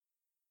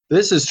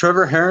This is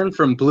Trevor Heron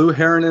from Blue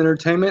Heron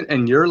Entertainment,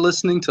 and you're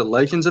listening to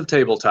Legends of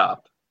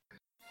Tabletop.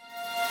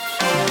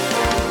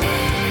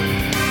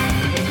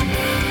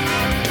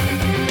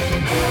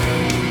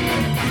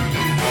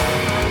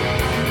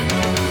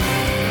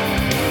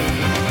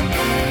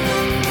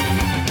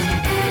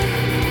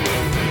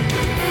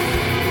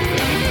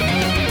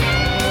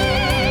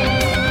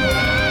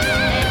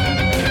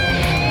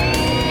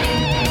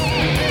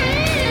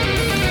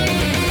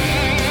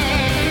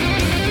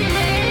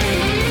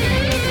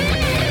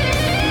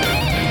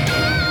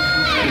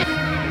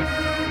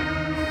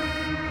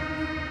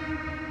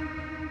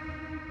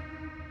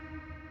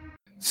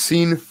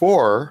 Scene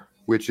 4,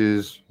 which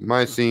is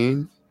my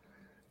scene,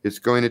 is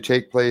going to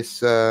take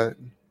place an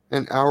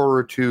hour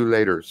or two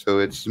later. So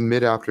it's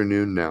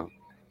mid-afternoon now.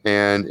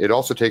 And it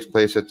also takes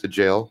place at the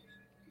jail.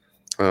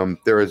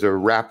 There is a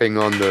rapping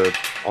on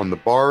the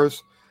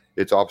bars.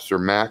 It's Officer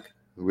Mack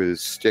with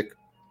his stick.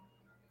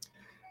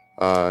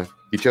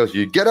 He tells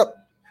you, "Get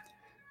up!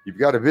 You've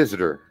got a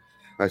visitor.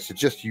 I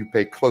suggest you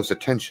pay close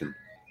attention."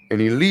 And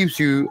he leaves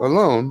you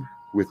alone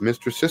with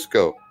Mr.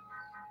 Cisco,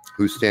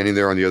 who's standing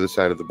there on the other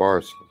side of the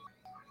bars.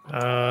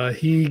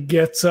 He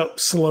gets up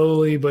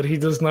slowly, but he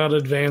does not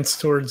advance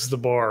towards the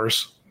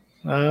bars.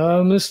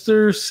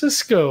 Mr.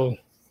 Cisco,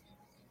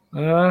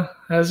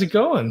 how's it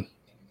going?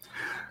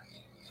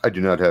 I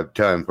do not have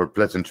time for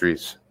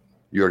pleasantries.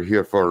 You're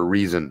here for a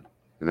reason,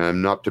 and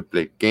I'm not to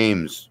play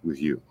games with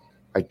you.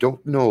 I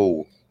don't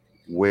know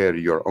where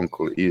your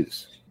uncle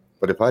is,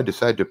 but if I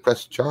decide to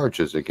press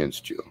charges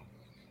against you,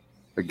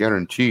 I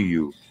guarantee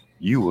you,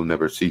 you will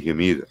never see him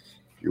either.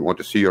 If you want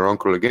to see your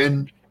uncle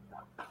again,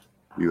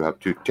 you have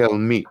to tell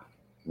me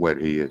where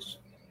he is.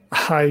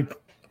 I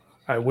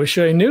wish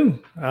I knew.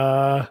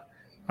 I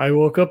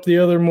woke up the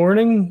other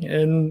morning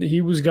and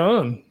he was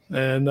gone,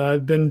 and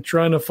I've been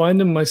trying to find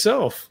him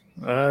myself.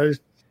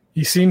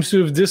 He seems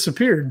to have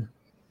disappeared.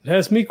 It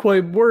has me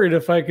quite worried,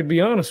 if I could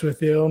be honest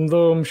with you,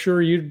 although I'm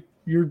sure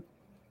you're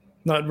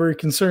not very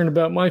concerned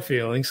about my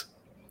feelings.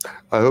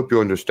 I hope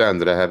you understand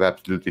that I have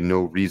absolutely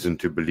no reason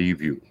to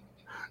believe you.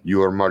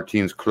 You are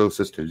Martine's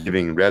closest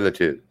living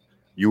relative.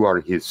 You are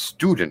his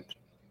student.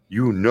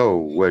 You know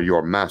where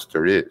your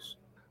master is.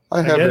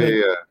 I have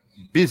a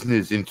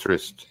business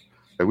interest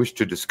I wish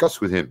to discuss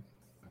with him.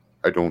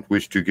 I don't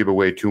wish to give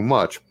away too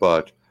much,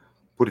 but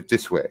put it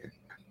this way.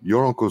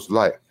 Your uncle's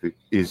life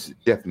is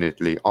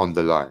definitely on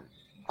the line.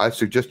 I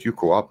suggest you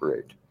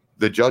cooperate.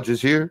 The judge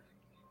is here,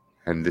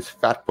 and this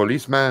fat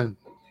policeman,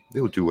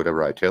 they'll do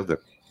whatever I tell them.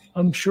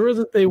 I'm sure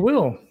that they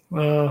will.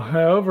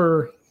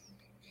 However,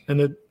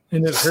 and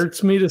it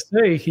hurts me to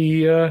say,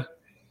 he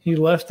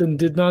left and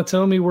did not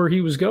tell me where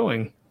he was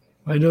going.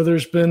 I know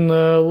there's been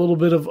a little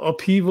bit of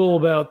upheaval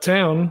about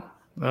town,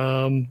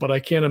 but I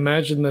can't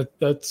imagine that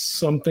that's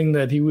something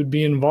that he would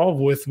be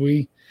involved with.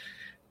 We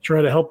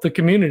try to help the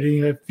community.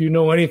 If you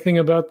know anything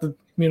about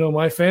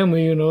my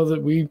family, you know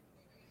that we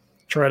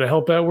try to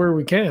help out where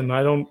we can.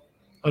 I don't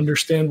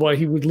understand why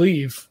he would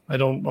leave.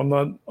 I'm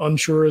not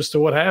unsure as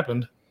to what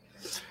happened.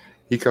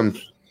 He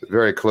comes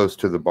very close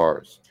to the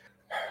bars.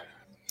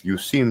 You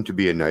seem to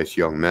be a nice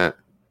young man.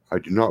 I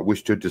do not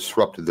wish to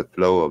disrupt the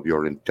flow of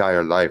your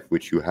entire life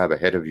which you have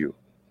ahead of you.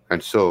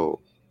 And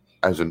so,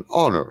 as an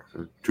honor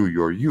to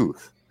your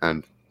youth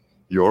and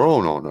your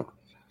own honor,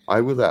 I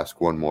will ask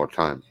one more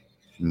time.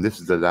 And this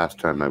is the last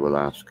time I will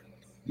ask.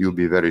 You'll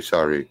be very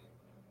sorry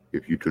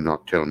if you do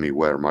not tell me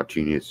where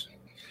Martine is.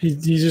 He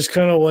just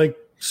kind of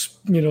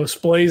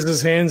splays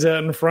his hands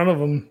out in front of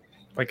him.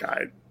 Like,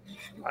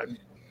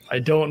 I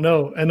don't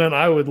know. And then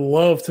I would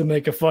love to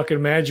make a fucking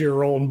magic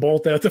roll and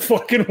bolt out the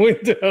fucking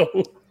window.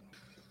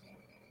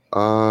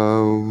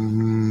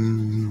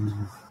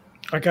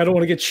 Like, I don't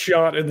want to get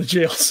shot in the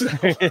jail cell.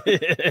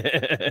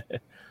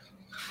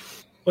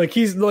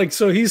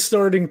 He's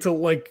starting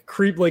to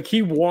creep. Like,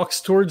 he walks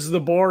towards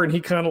the bar and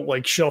he kind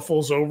of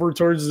shuffles over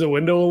towards the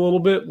window a little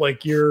bit.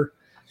 Like you're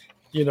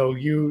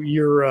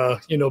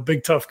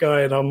big tough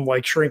guy, and I'm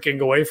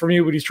shrinking away from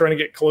you, but he's trying to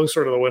get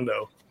closer to the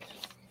window.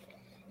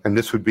 And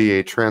this would be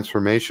a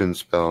transformation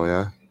spell,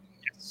 yeah?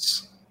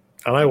 Yes.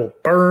 And I will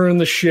burn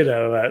the shit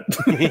out of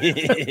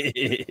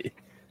that.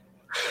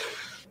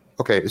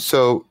 Okay,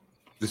 so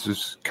this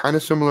is kind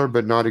of similar,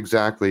 but not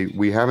exactly.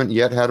 We haven't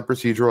yet had a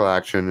procedural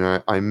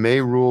action. I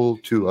may rule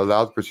to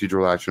allow the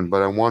procedural action,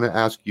 but I want to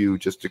ask you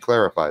just to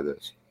clarify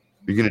this.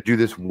 Are you going to do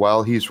this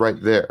while he's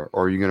right there,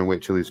 or are you going to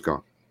wait till he's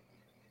gone?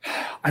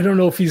 I don't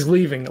know if he's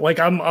leaving.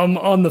 I'm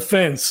on the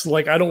fence.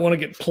 I don't want to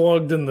get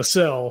plugged in the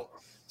cell.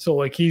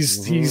 So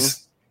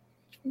he's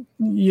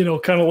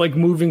kind of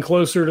moving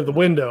closer to the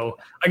window.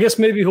 I guess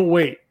maybe he'll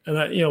wait. And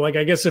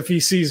I guess if he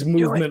sees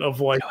movement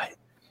of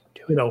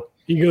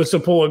he goes to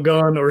pull a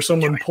gun or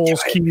someone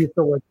pulls keys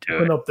to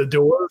open up the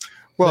door.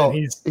 Well,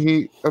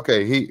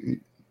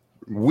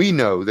 we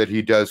know that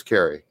he does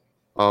carry,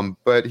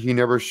 but he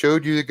never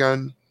showed you the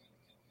gun,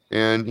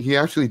 and he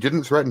actually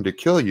didn't threaten to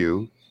kill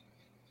you.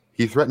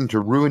 He threatened to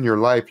ruin your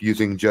life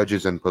using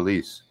judges and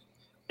police.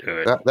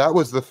 That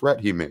was the threat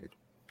he made.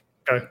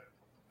 Okay.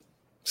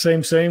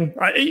 Same.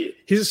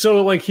 He's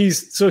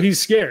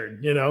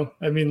scared, you know?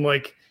 I mean,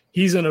 like,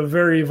 he's in a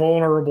very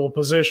vulnerable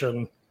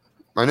position.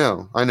 I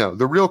know.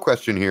 The real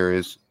question here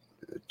is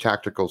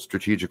tactical,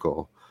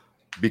 strategical,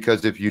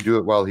 because if you do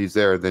it while he's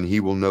there, then he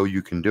will know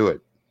you can do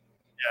it.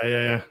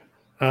 Yeah.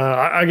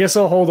 I guess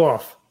I'll hold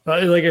off.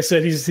 Like I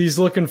said, he's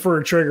looking for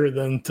a trigger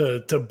then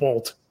to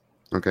bolt.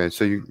 Okay,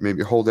 so you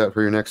maybe hold that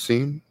for your next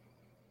scene?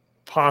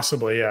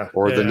 Possibly, yeah.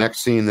 Or yeah, the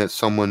next scene that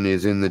someone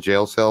is in the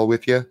jail cell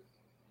with you?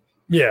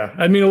 Yeah,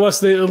 I mean, unless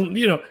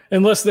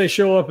they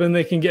show up and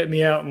they can get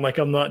me out and like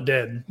I'm not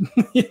dead,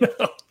 you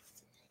know.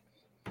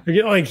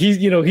 Again, like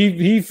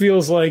he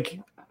feels like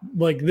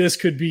this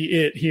could be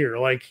it here.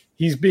 Like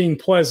he's being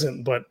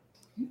pleasant, but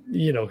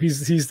you know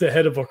he's the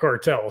head of a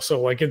cartel, so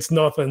like it's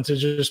nothing to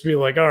just be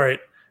like, all right,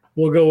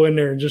 we'll go in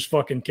there and just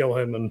fucking kill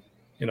him and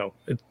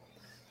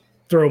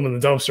throw him in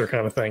the dumpster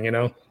kind of thing, you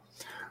know.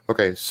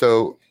 Okay,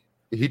 so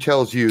he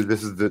tells you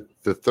this is the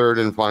third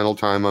and final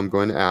time I'm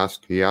going to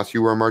ask. He asks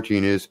you where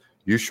Martine is.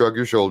 You shrug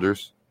your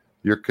shoulders.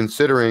 You're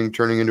considering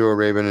turning into a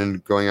raven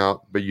and going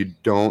out, but you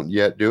don't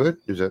yet do it.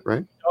 Is that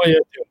right? Oh,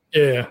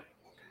 yeah.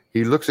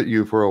 He looks at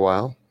you for a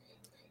while,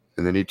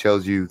 and then he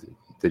tells you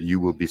that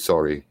you will be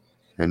sorry.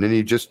 And then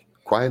he just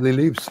quietly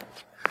leaves.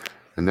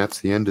 And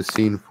that's the end of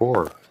scene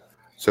 4.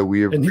 So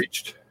we have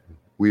reached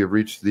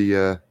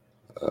the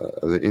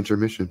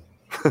intermission.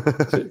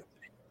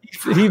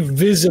 He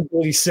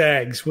visibly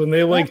sags when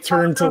they like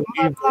turn to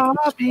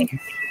leave.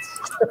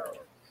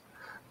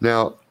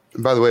 Now,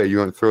 by the way, you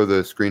want to throw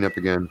the screen up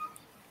again?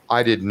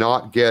 I did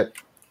not get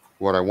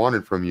what I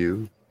wanted from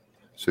you,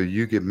 so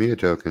you give me a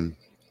token.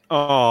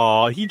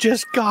 Oh, he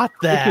just got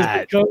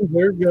that.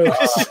 There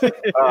goes.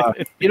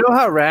 You know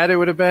how rad it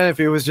would have been if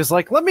it was just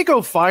like, let me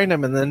go find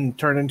him and then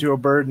turn into a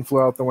bird and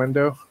flew out the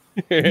window.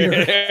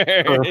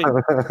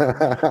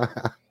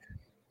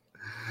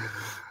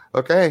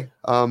 Okay.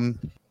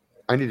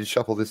 I need to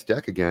shuffle this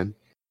deck again.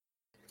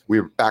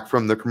 We're back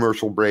from the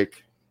commercial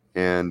break,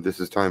 and this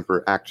is time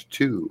for Act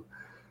 2.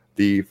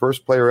 The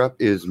first player up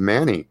is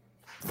Manny.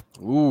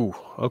 Ooh,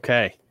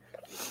 okay.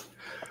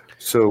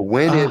 So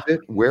when is it?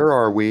 Where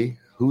are we?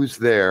 Who's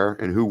there?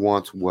 And who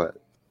wants what?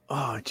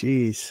 Oh,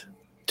 geez.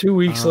 2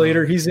 weeks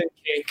later, he's in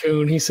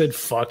Cancun. He said,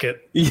 fuck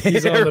it.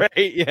 He's on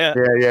Right, yeah.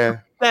 Yeah.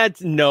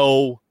 That's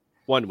 1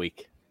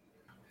 week.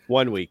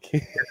 1 week.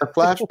 It's a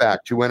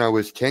flashback to when I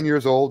was 10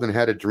 years old and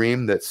had a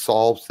dream that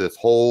solves this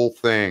whole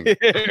thing.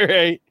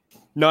 Right.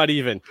 Not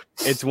even.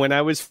 It's when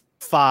I was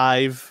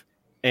 5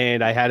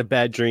 and I had a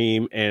bad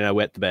dream and I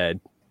wet the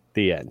bed.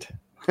 The end.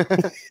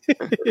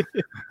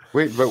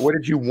 Wait, but what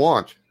did you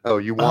want? Oh,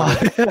 you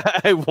wanted...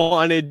 I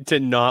wanted to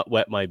not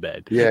wet my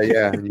bed.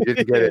 Yeah, and you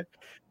didn't get it.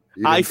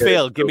 I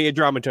failed. Give me a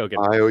drama token.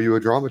 I owe you a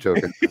drama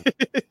token.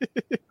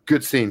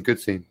 Good scene.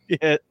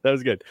 Yeah, that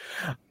was good.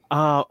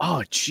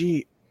 Oh,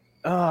 gee.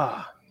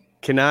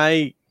 Can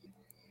I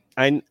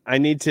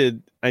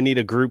need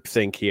a group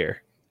think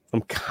here.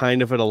 I'm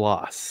kind of at a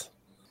loss.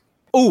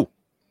 Oh,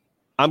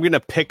 I'm gonna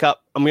pick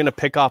up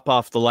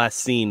off the last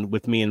scene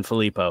with me and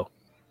Filippo.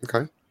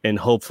 Okay. And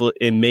hopefully,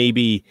 and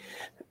maybe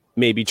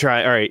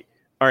try. All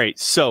right.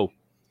 So,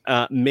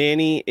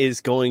 Manny is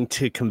going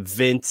to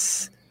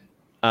convince.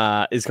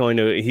 Let's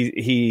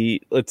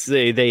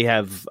say they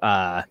have.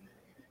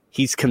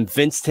 He's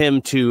convinced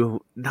him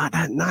to not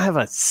have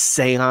a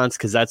seance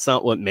because that's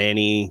not what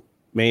Manny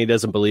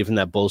doesn't believe in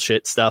that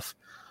bullshit stuff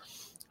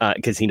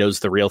because he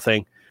knows the real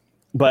thing.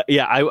 But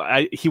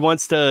yeah,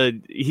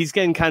 he's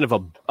getting kind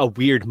of a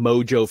weird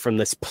mojo from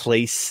this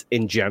place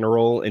in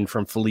general and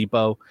from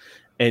Filippo.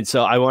 And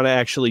so I want to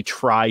actually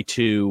try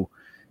to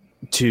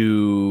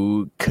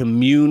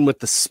commune with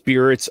the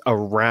spirits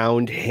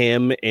around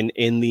him and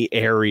in the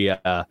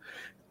area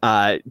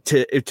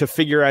to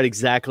figure out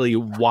exactly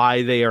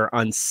why they are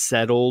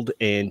unsettled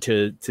and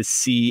to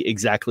see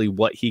exactly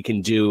what he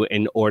can do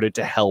in order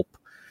to help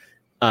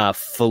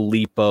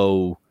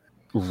Filippo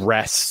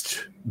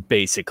rest,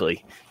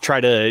 basically.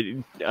 Try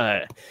to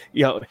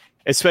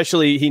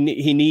especially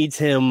he needs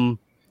him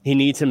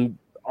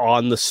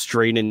on the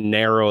straight and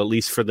narrow, at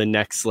least for the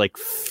next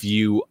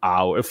few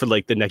hours, for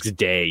the next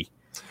day.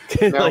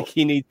 Now,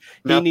 he needs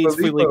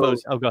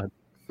Filippo's. Oh, go ahead.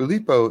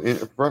 Filippo,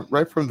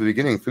 right from the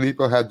beginning,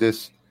 Filippo had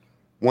this.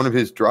 One of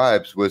his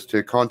drives was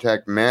to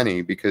contact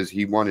Manny because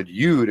he wanted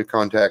you to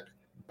contact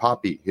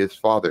Poppy, his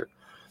father.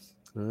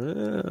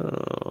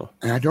 Oh.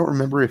 And I don't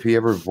remember if he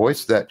ever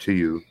voiced that to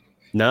you.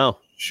 No.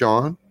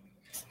 Sean?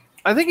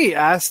 I think he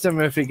asked him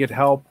if he could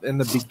help in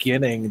the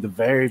beginning, the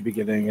very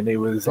beginning, and he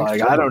was like,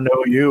 so. I don't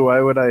know you.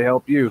 Why would I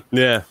help you?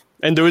 Yeah.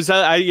 And there was,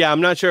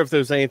 I'm not sure if there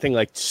was anything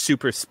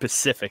super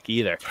specific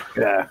either.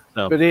 Yeah.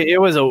 So. But it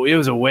was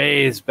a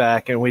ways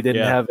back, and we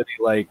didn't have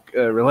any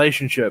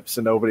relationships,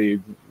 and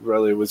nobody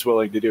really was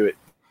willing to do it.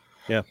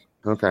 Yeah.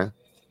 Okay.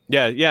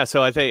 Yeah.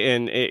 So I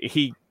think,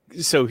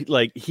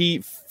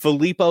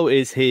 Filippo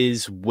is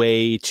his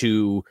way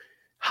to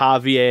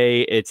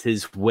Javier. It's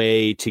his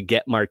way to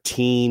get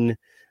Martine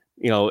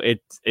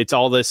it's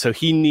all this. So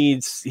he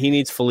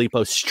needs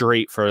Filippo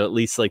straight for at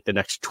least like the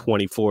next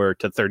 24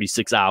 to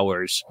 36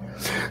 hours.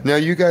 Now,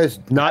 you guys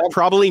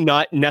probably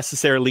not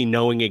necessarily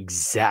knowing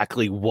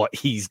exactly what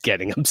he's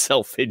getting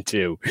himself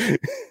into.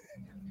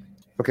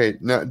 Okay,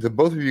 now the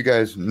both of you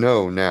guys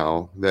know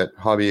now that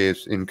Javier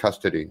is in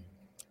custody.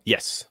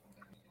 Yes.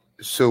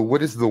 So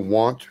what is the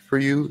want for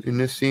you in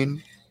this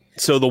scene?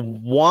 So the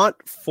want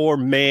for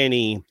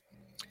Manny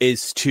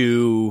is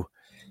to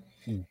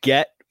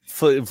get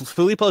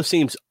Filippo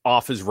seems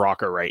off his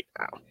rocker right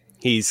now.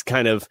 He's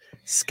kind of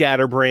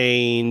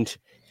scatterbrained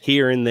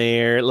here and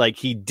there. Like,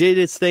 he did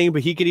his thing,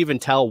 but he could even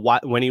tell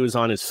when he was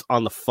on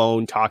the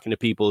phone talking to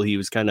people, he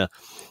was kind of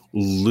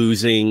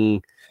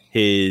losing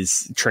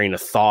his train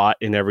of thought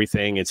and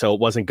everything. And so it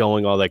wasn't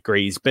going all that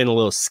great. He's been a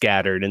little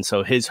scattered. And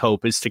so his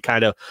hope is to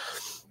kind of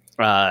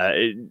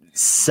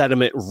set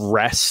him at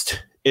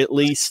rest at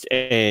least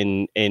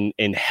and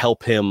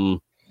help him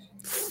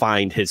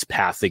find his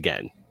path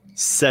again.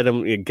 Get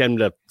him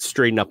to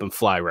straighten up and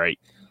fly right.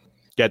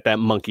 Get that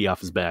monkey off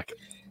his back.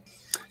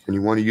 And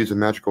you want to use a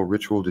magical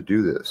ritual to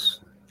do this?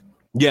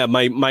 Yeah,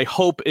 my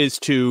hope is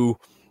to,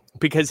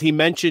 because he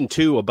mentioned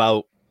too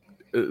about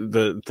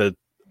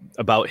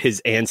about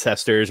his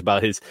ancestors,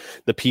 about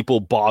the people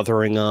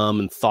bothering him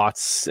and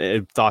thoughts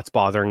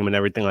bothering him and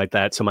everything like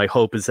that. So my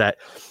hope is that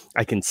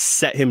I can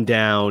set him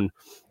down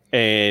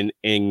and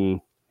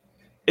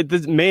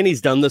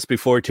Manny's done this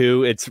before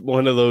too. It's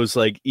one of those,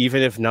 like,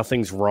 even if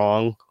nothing's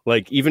wrong,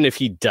 like even if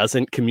he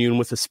doesn't commune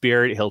with the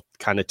spirit, he'll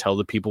kind of tell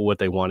the people what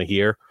they want to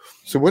hear.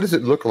 So what does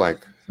it look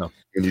like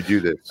when you do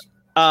this?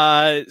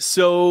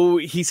 So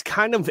he's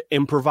kind of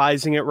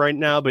improvising it right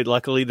now, but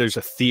luckily there's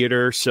a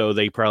theater, so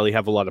they probably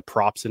have a lot of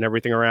props and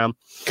everything around.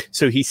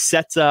 So he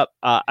sets up,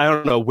 I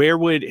don't know,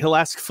 he'll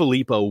ask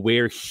Filippo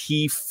where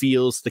he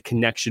feels the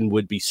connection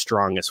would be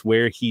strongest,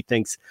 where he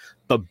thinks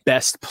the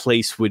best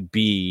place would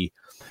be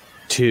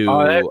to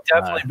that'd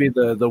definitely be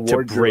the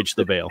wardrobe to bridge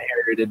the veil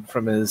inherited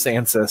from his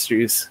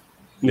ancestors.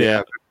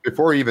 Yeah.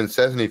 Before he even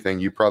says anything,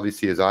 you probably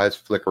see his eyes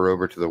flicker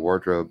over to the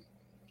wardrobe.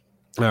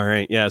 All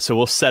right. Yeah. So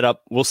we'll set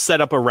up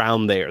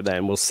around there.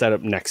 Then we'll set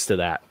up next to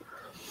that.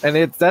 And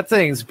that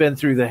thing's been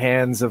through the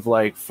hands of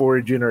like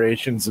 4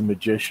 generations of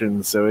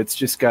magicians, so it's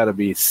just got to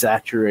be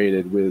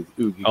saturated with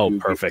oogie. Oh,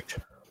 perfect.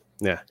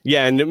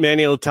 Yeah. And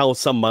Manny will tell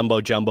some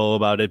mumbo jumbo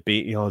about it.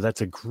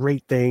 That's a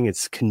great thing.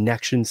 It's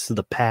connections to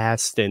the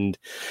past, and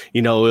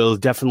it'll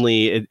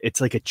definitely. It's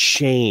like a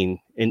chain,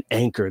 an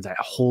anchor that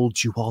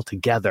holds you all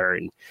together.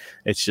 And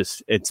it's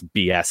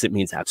BS. It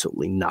means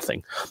absolutely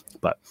nothing.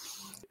 But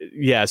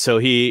yeah, so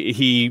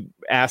he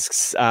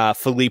asks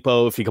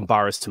Filippo if he can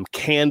borrow some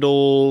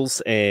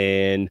candles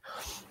and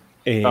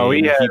he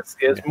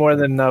has more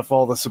than enough,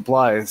 all the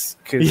supplies,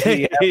 because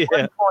he at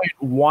one point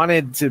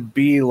wanted to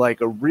be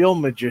like a real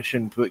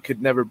magician but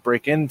could never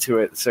break into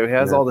it, so he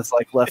has all this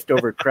like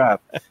leftover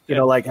crap,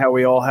 like how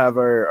we all have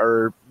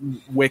our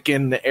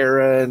Wiccan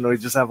era and we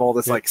just have all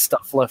this like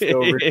stuff left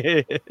over.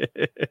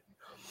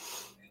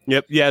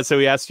 Yep. Yeah, so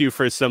he asked you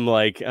for some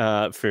like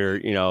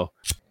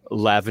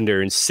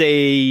lavender and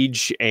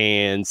sage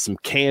and some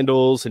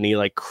candles, and he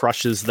like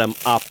crushes them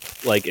up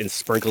like and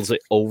sprinkles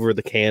it over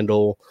the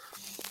candle,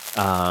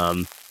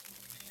 and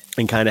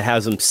kind of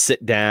has them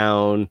sit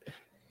down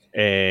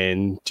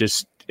and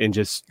just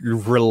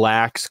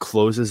relax,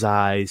 close his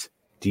eyes,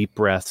 deep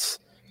breaths,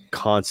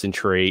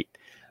 concentrate.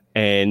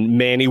 And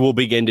Manny will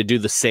begin to do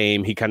the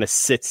same. He kind of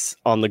sits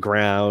on the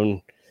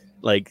ground,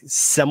 like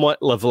somewhat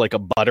of like a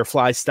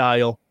butterfly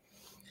style,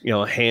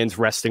 hands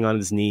resting on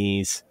his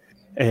knees.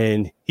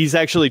 And he's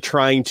actually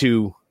trying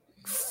to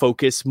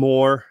focus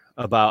more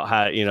about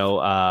how,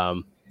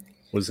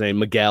 what's his name,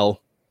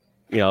 Miguel.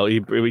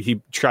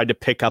 He tried to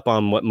pick up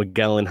on what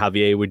Miguel and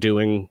Javier were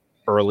doing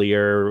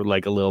earlier,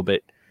 like a little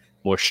bit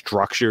more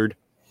structured.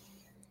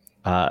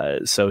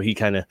 So he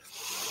kind of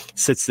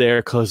sits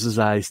there, closes his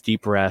eyes,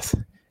 deep breath,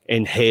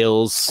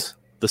 inhales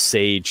the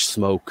sage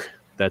smoke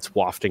that's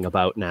wafting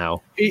about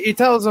now. He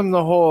tells him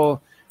the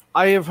whole,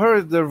 I have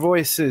heard the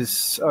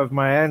voices of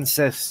my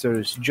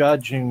ancestors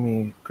judging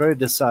me,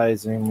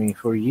 criticizing me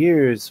for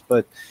years,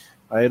 but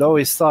I had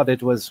always thought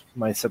it was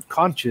my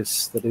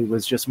subconscious, that it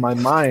was just my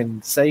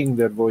mind saying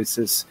their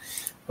voices.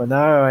 But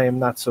now I am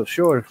not so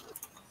sure.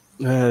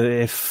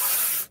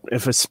 If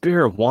a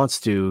spirit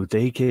wants to,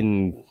 they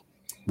can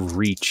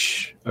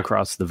reach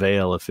across the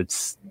veil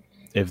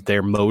if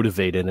they're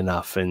motivated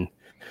enough. And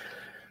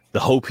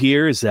the hope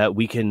here is that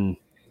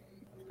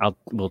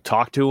we'll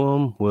talk to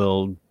them,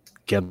 we'll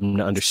get them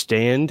to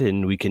understand,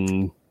 and we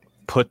can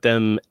put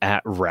them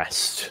at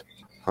rest.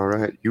 All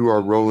right. You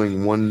are rolling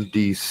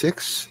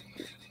 1d6.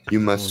 You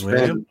must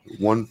spend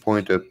 1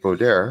 point of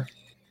poder.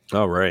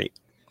 All right.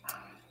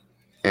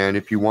 And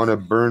if you want to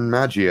burn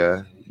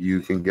magia,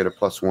 you can get a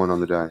 +1 on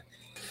the die.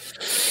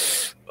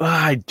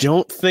 I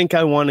don't think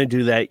I want to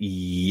do that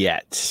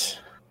yet.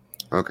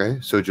 Okay.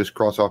 So just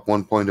cross off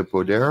 1 point of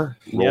poder.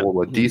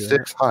 Roll a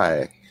d6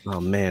 high. Oh,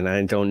 man.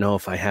 I don't know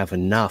if I have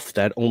enough.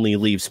 That only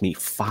leaves me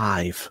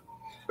 5.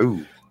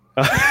 Ooh.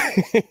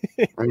 I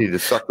need to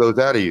suck those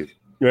out of you.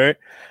 Right.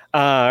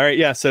 All right.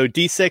 Yeah. So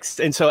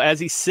D6. And so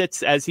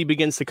as he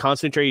begins to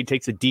concentrate, he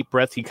takes a deep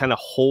breath. He kind of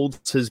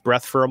holds his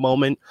breath for a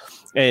moment.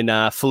 And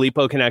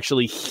Filippo can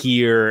actually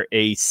hear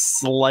a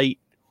slight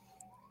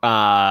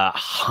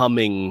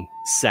humming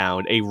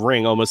sound, a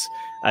ring almost.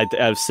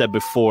 I've said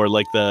before,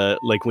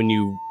 like when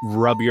you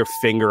rub your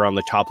finger on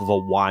the top of a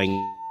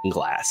wine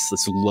glass,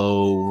 this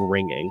low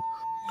ringing.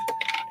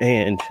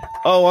 And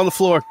on the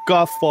floor,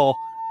 golf ball.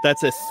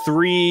 That's a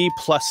 3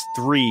 plus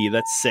 3.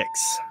 That's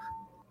 6.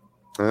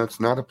 That's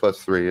not a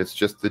 +3. It's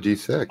just the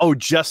D6. Oh,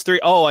 just 3.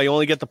 Oh, I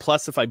only get the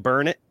plus if I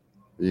burn it.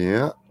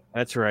 Yeah.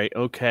 That's right.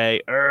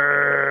 Okay.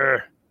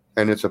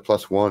 And it's a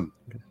 +1.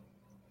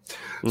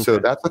 Okay. So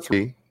that's a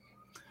 3.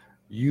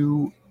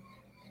 You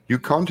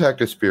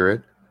contact a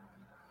spirit,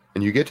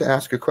 and you get to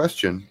ask a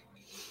question,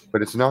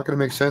 but it's not going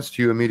to make sense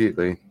to you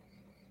immediately.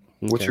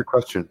 What's Okay. your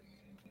question?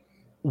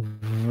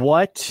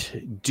 What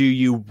do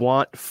you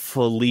want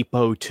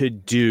Filippo to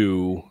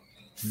do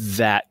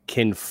that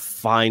can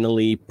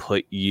finally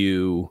put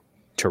you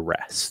to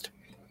rest?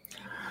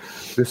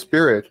 The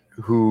spirit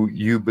who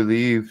you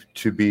believe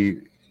to be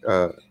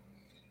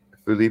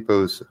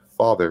Filippo's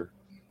father,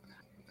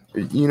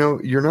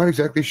 you're not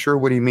exactly sure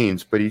what he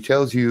means, but he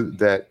tells you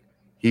that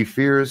he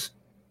fears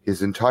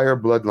his entire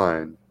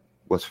bloodline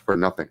was for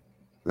nothing.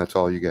 That's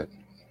all you get.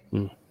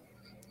 All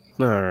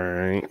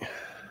right.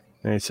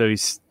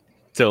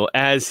 So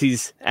as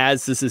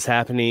this is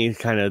happening,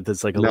 kind of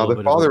there's like a Now, little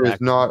the bit father of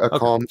is not a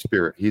calm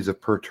spirit. He's a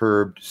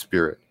perturbed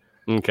spirit.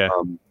 Okay.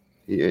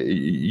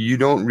 You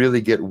don't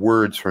really get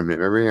words from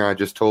him. Everything I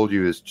just told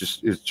you is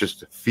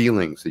just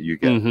feelings that you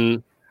get.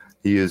 Mm-hmm.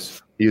 He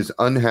is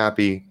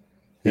unhappy.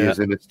 He is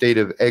in a state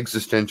of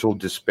existential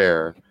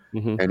despair,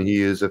 Mm-hmm. and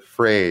he is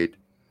afraid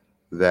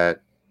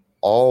that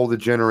all the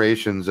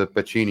generations of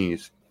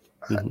Pacini's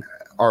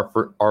are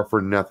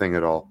for nothing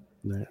at all.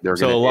 They're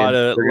So going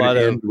to of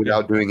end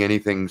without doing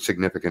anything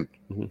significant.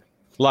 a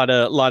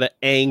lot of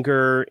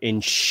anger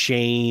and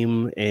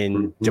shame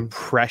and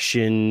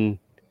depression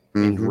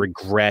and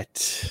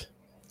regret.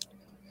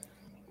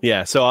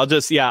 Yeah. So I'll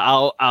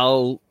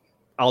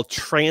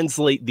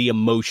translate the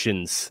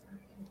emotions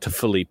to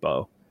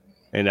Filippo,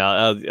 and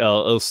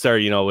I'll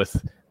start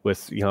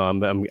with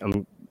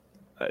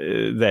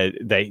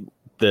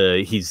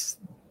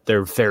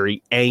they're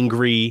very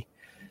angry,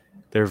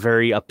 they're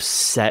very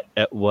upset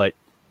at what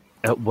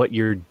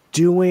you're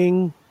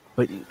doing,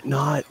 but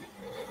not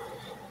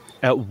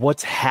at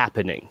what's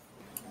happening,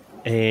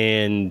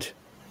 and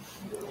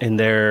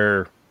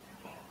they're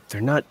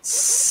not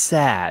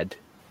sad,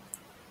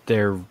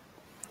 they're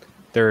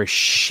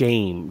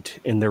ashamed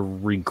and they're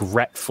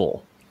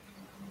regretful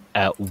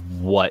at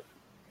what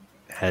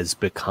has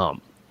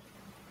become.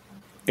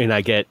 And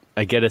I get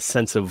a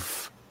sense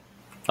of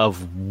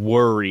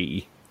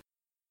worry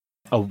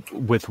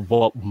with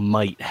what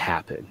might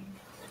happen.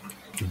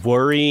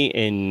 Worry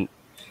and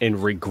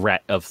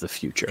regret of the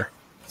future.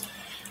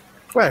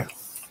 Well,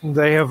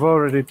 they have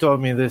already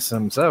told me this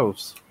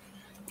themselves,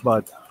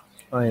 but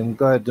I am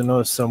glad to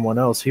know someone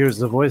else hears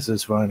the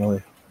voices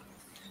finally.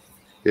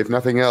 If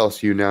nothing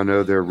else, you now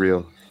know they're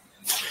real.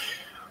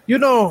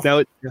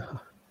 Now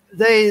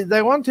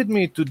They wanted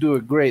me to do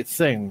a great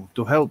thing,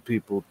 to help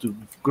people, to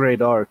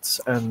great arts,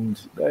 and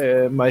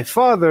my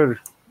father,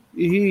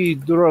 he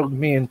drugged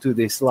me into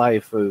this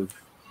life of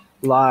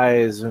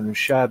lies and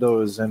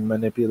shadows and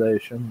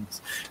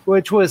manipulations,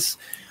 which was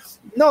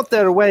not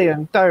their way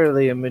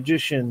entirely. A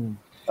magician,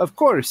 of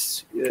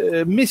course,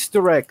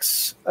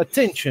 misdirects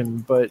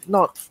attention, but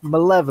not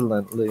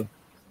malevolently.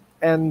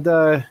 And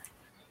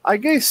I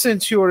guess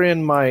since you're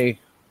in my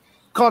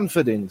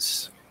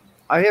confidence,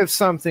 I have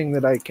something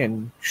that I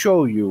can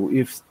show you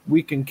if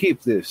we can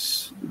keep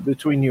this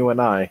between you and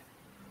I.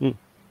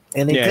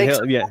 And he takes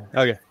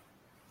okay.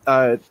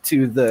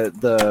 To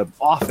the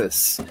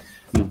office,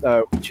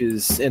 which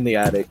is in the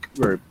attic,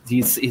 where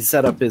he's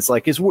set up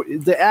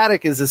the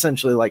attic is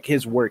essentially like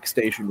his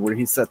workstation where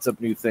he sets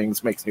up new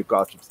things, makes new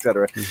costumes,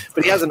 etc.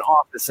 But he has an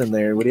office in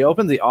there. When he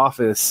opens the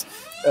office,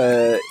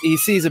 he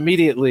sees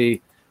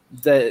immediately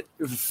that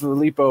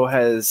Filippo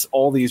has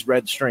all these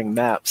red string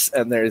maps,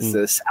 and there's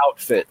this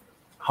outfit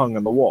hung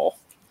on the wall.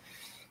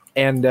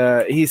 And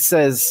he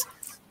says,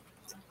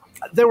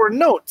 there were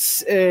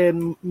notes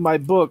in my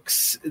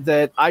books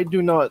that I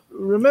do not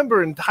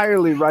remember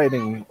entirely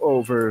writing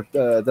over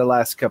the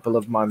last couple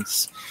of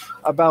months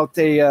about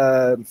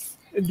do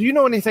you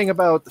know anything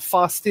about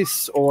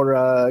Faustus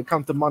or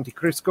Count of Monte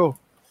Cristo?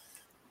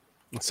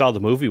 I saw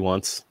the movie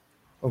once.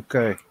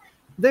 Okay.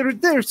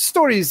 They're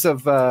stories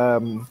of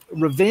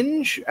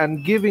revenge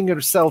and giving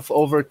yourself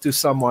over to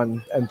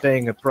someone and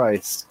paying a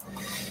price.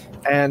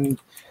 And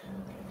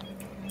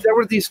there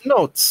were these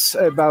notes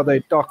about a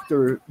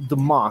Dr.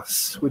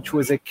 Dumas, which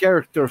was a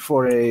character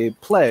for a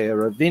play, a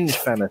revenge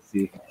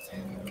fantasy.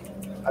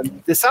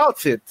 And this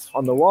outfit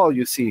on the wall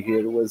you see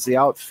here was the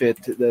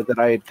outfit that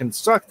I had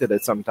constructed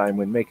at some time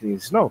when making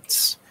these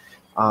notes.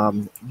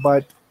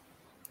 But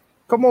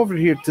come over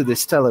here to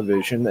this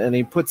television, and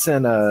he puts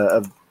in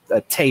a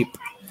tape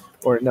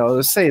or no,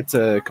 let's say it's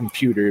a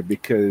computer,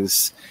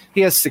 because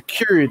he has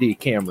security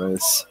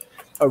cameras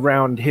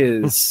around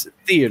his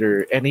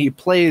theater, and he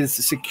plays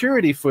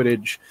security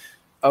footage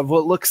of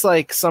what looks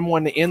like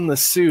someone in the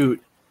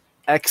suit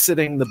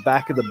exiting the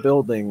back of the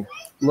building,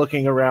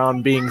 looking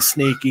around, being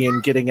sneaky,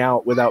 and getting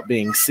out without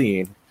being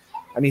seen.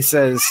 And he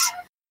says,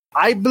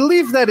 I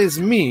believe that is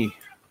me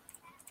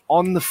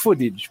on the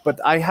footage, but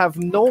I have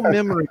no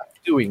memory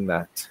of doing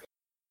that.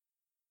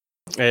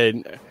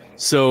 And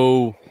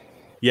so,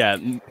 yeah,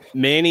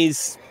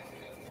 Manny's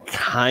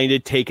kind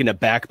of taken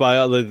aback by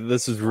all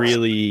this. Is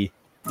really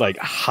like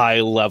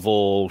high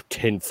level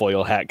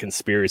tinfoil hat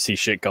conspiracy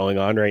shit going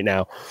on right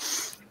now.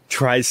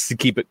 Tries to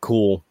keep it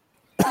cool.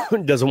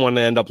 Doesn't want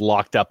to end up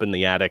locked up in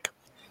the attic.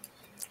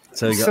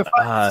 So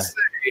I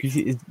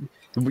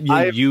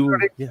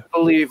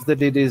believe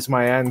that it is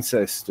my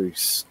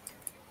ancestors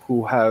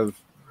who have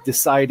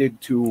decided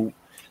to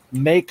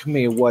make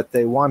me what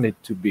they wanted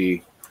to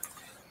be.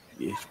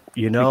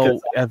 You know,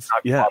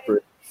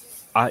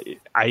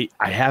 I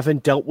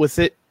haven't dealt with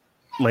it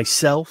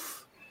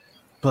myself,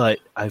 but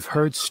I've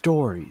heard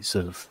stories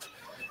of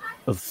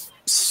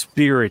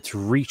spirits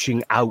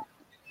reaching out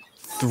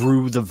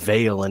through the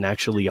veil and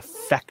actually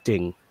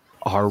affecting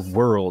our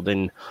world,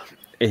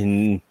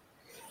 and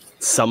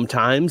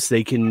sometimes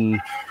they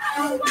can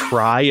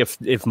try,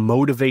 if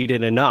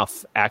motivated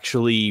enough,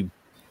 actually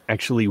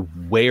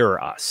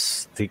wear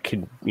us. They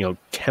can,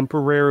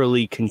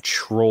 temporarily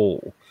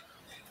control.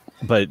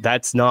 But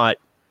that's not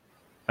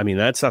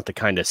the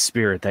kind of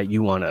spirit that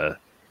you want to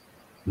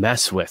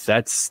mess with.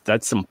 That's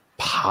some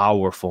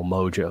powerful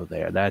mojo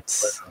there. I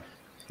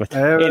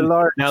have a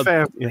large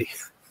family.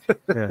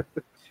 Yeah.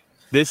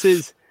 This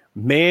is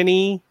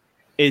Manny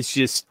is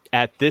just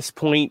at this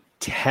point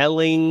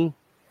telling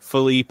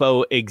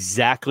Filippo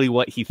exactly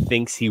what he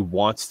thinks he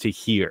wants to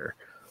hear.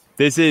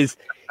 This is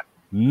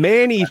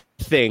Manny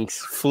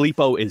thinks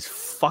Filippo is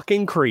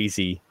fucking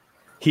crazy.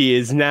 He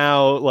is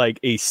now like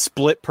a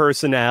split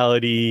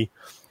personality.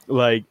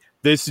 Like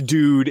this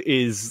dude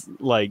is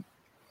like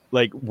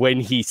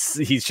when he's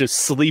just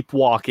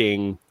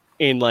sleepwalking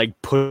and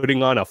like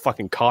putting on a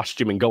fucking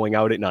costume and going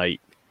out at night.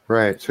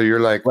 Right. So you're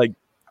like,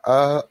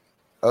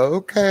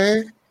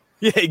 okay.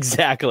 Yeah,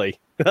 exactly.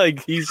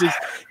 Like he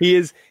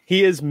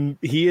is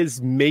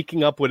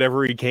making up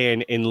whatever he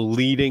can and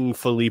leading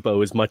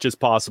Filippo as much as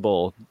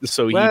possible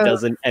so he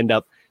doesn't end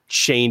up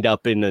chained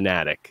up in an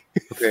attic.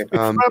 Okay.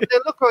 From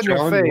the look on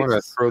John, your you want to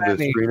face, throw the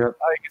Manny, screen up?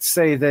 I could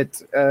say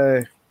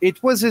that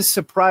it was as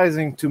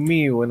surprising to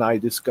me when I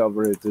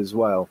discovered it as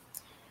well.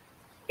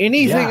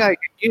 Anything I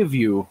could give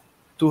you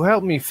to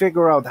help me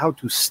figure out how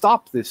to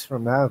stop this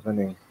from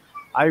happening,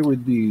 I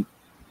would be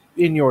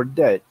in your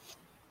debt.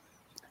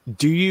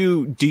 Do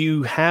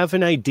you have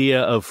an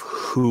idea of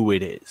who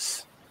it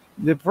is?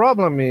 The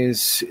problem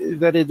is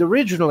that it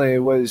originally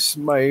was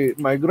my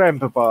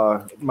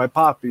grandpapa, my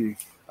papi,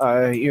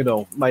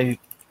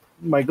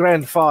 my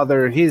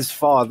grandfather, his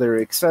father,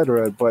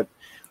 etc. But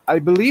I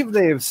believe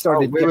they have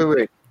started.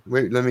 Wait.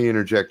 Let me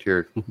interject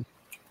here.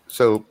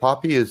 So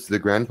Poppy is the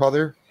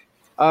grandfather?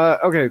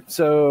 Okay,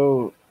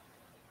 so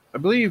I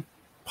believe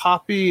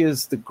Poppy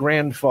is the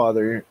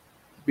grandfather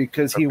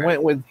because he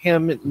went with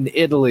him in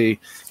Italy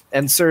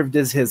and served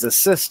as his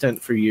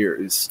assistant for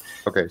years.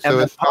 Okay, so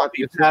and it's not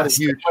passed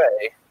huge.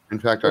 Away. In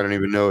fact, I don't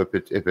even know if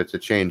it's a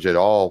change at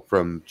all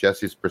from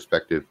Jesse's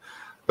perspective,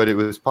 but it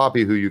was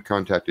Poppy who you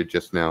contacted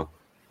just now,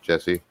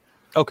 Jesse.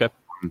 Okay.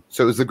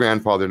 So it was the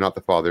grandfather, not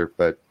the father,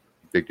 but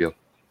big deal.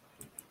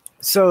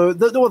 So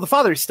the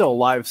father's still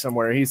alive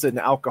somewhere. He's an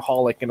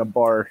alcoholic in a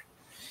bar.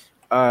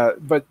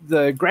 But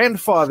the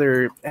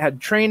grandfather had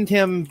trained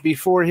him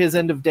before his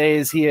end of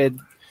days. He had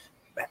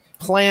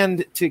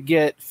planned to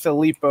get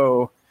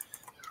Filippo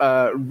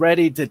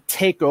ready to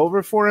take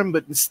over for him,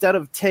 but instead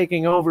of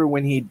taking over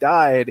when he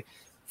died,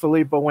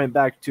 Filippo went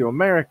back to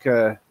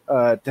America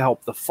to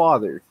help the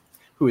father,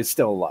 who is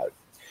still alive.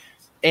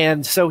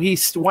 And so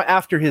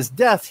after his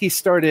death, he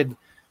started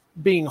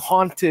being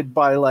haunted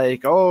by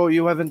like, oh,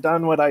 you haven't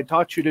done what I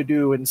taught you to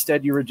do.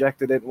 Instead, you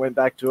rejected it and went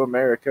back to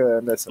America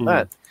and this and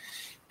that.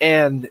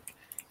 And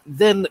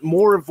then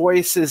more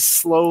voices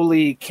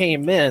slowly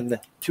came in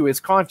to his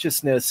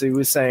consciousness. He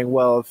was saying,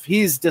 well, if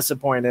he's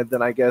disappointed,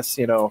 then I guess,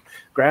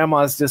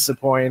 grandma's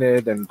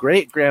disappointed and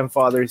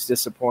great-grandfather's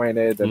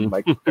disappointed and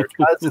like their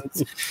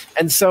cousins.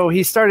 And so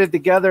he started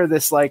together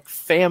this like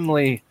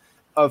family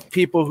of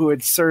people who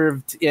had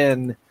served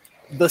in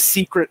the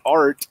secret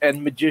art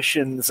and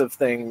magicians of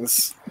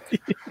things.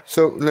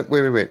 So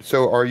wait.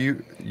 So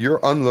you're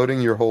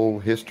unloading your whole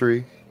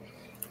history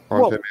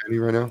onto Manny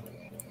right now?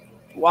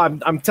 Well,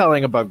 I'm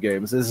telling Above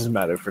Games. This doesn't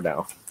matter for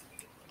now.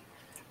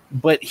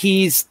 But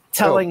he's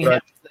telling him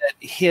that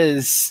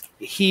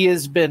he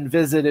has been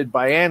visited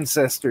by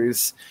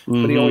ancestors,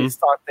 but he always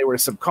thought they were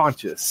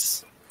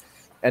subconscious.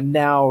 And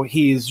now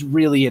he's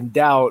really in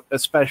doubt,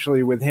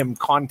 especially with him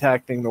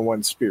contacting the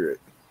one spirit.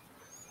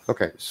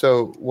 Okay,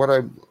 so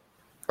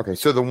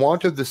so the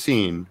want of the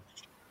scene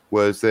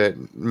was that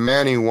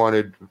Manny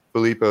wanted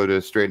Filippo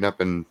to straighten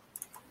up and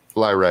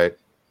fly right,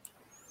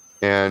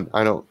 and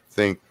I don't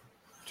think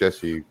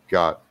Jesse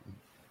got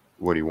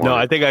what he wanted. No,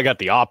 I think I got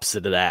the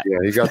opposite of that. Yeah,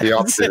 he got the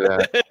opposite of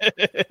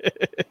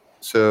that.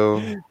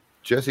 So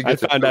Jesse I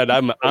gets. found out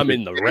I'm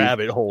in the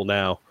rabbit hole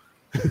now.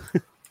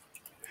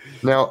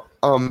 Now,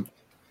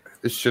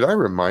 should I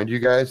remind you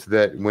guys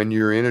that when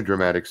you're in a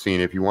dramatic scene,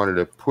 if you wanted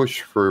to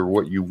push for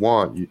what you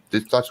want,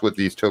 that's what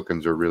these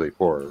tokens are really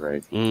for,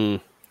 right? Oh,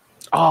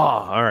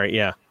 all right,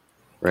 yeah.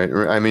 Right.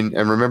 I mean,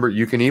 and remember,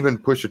 you can even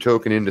push a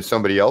token into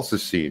somebody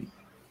else's scene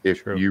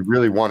if you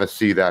really want to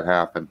see that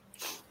happen.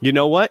 You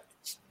know what?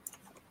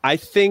 I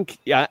think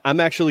I'm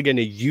actually going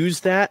to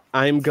use that.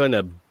 I'm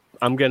gonna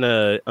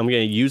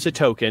use a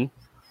token,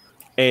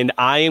 and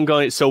I am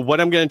going. So what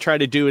I'm going to try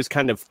to do is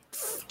kind of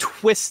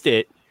twist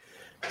it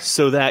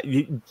so that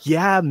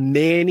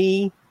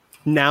Manny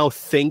now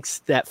thinks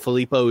that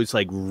Filippo is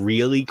like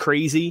really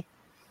crazy,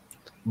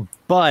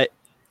 but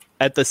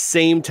at the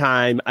same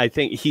time, I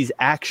think he's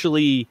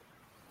actually,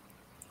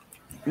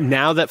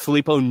 now that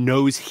Filippo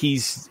knows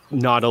he's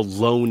not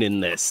alone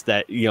in this,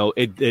 that, you know,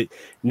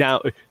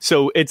 now,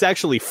 so it's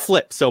actually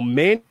flipped. So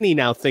Manny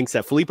now thinks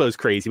that Filippo's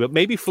crazy, but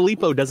maybe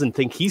Filippo doesn't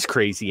think he's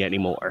crazy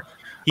anymore.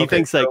 He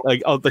thinks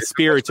like, oh, the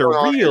spirits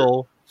are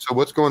real. So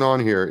what's going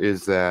on here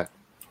is that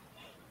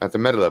at the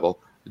meta level,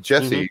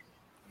 Jesse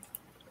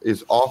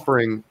is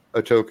offering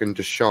a token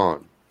to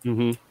Sean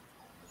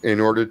in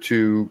order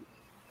to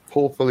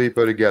pull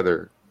Filippo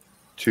together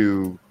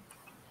to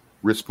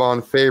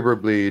respond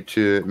favorably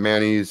to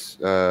Manny's,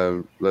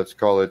 let's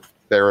call it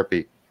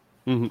therapy.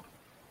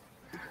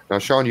 Now,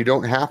 Sean, you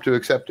don't have to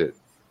accept it.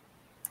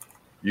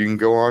 You can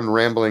go on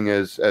rambling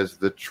as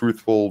the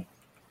truthful,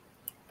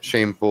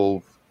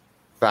 shameful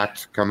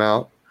facts come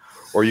out,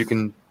 or you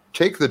can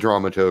take the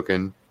drama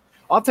token.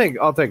 I'll take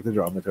the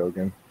drama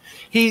token.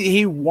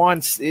 He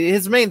wants,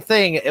 his main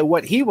thing,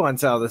 what he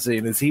wants out of the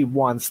scene is he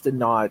wants to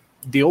not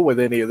deal with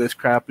any of this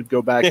crap and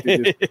go back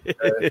to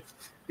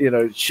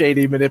just,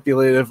 shady,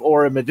 manipulative,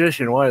 or a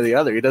magician, one or the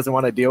other. He doesn't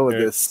want to deal with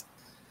this.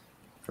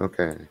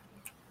 Okay.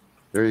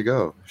 There you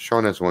go.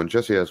 Sean has one.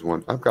 Jesse has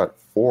one. I've got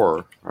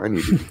 4. I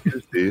need to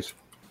use these.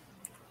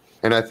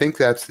 And I think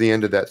that's the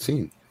end of that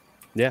scene.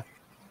 Yeah.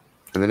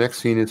 And the next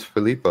scene is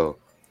Filippo.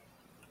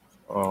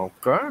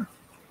 Okay.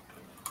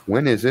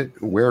 When is it?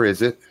 Where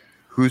is it?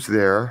 Who's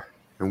there?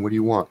 And what do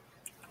you want?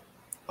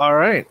 All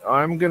right.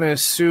 I'm going to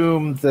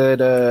assume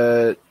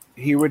that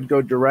he would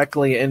go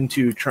directly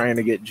into trying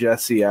to get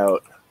Jesse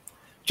out.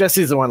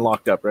 Jesse's the one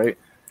locked up, right?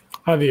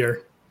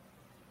 Javier.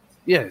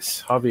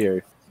 Yes,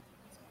 Javier.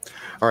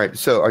 All right.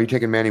 So are you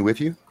taking Manny with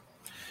you?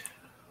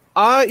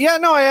 Yeah,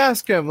 no, I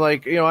asked him, I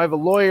have a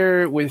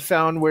lawyer. We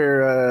found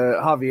where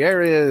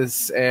Javier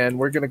is, and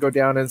we're going to go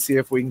down and see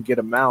if we can get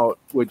him out.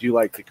 Would you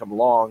like to come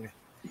along?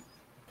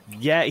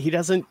 Yeah, he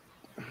doesn't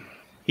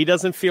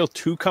feel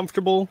too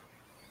comfortable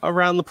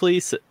around the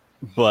police,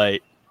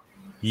 but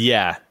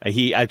yeah,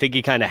 I think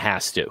he kind of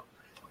has to.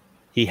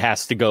 He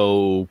has to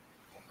go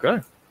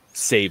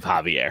save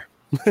Javier.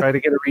 Try to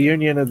get a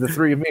reunion of the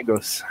three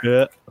amigos.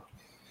 Yeah.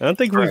 I don't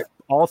think we've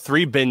all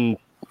three been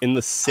in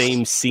the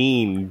same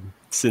scene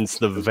since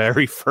the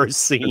very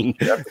first scene.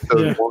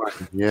 Episode 1.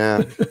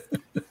 Yeah.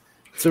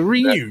 It's a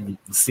reunion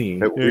scene.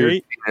 That weird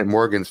scene at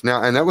Morgan's.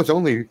 Now, and that was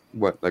only,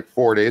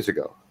 4 days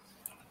ago?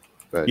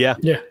 But, Yeah.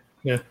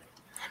 Okay.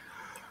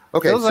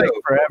 Feels like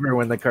forever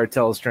when the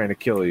cartel's trying to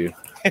kill you.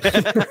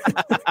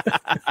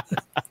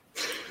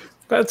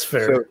 That's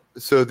fair.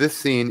 So this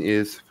scene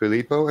is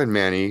Filippo and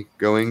Manny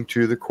going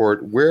to the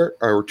court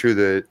to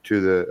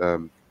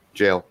the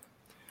jail.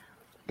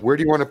 Where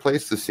do you want to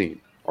place the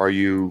scene? Are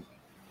you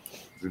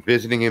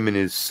visiting him in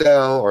his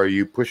cell? Are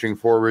you pushing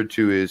forward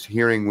to his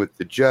hearing with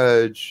the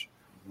judge?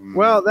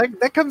 Well,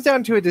 that comes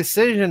down to a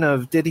decision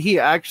of, did he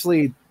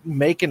actually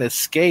make an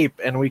escape,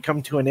 and we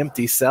come to an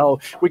empty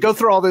cell? We go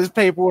through all this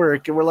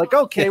paperwork and we're like,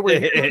 okay, we're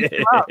here, and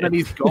then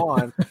he's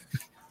gone,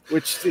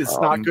 which is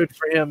not good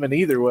for him in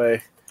either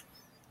way.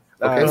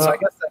 So I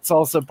guess that's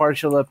also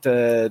partial up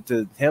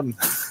to him.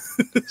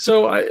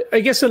 So I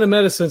guess in a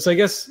meta sense,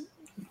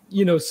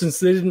 since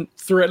they didn't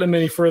threaten him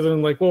any further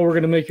than we're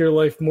going to make your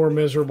life more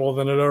miserable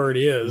than it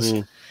already is,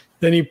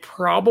 then he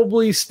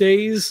probably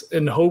stays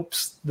and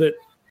hopes that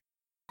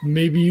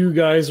maybe you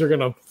guys are going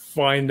to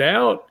find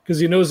out, because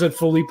he knows that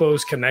Filippo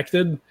is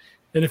connected.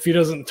 And if he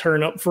doesn't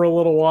turn up for a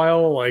little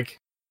while,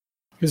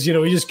 because, he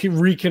just keep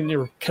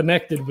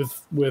reconnected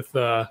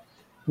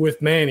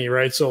with Manny,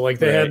 right? So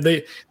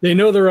they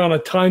know they're on a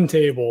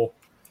timetable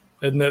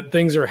and that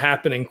things are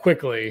happening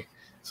quickly.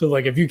 So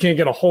if you can't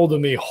get a hold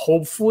of me,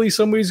 hopefully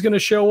somebody's going to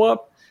show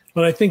up.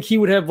 But I think he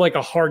would have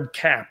a hard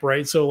cap,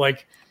 right? So I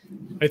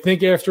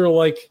think after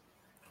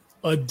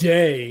a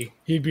day,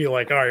 he'd be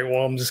like, all right,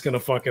 well, I'm just going to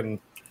fucking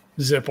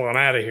zip on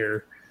out of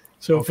here.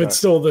 So if it's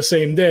still the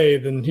same day,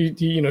 then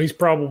he's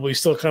probably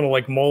still kind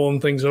of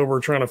mulling things over,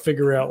 trying to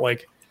figure out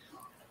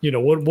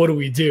what do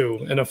we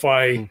do? And if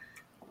I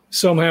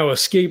somehow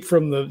escape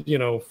from the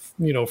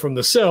from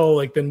the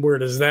cell, then where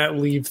does that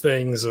leave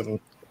things? And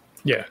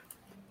yeah.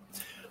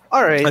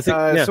 All right. So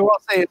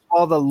I'll say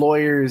while the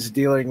lawyer's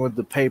dealing with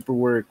the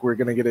paperwork, we're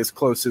going to get as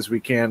close as we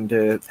can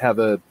to have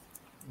a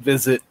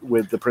visit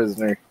with the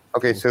prisoner.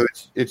 Okay, so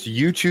it's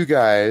you two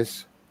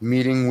guys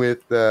meeting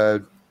with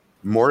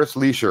Morris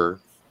Leisure,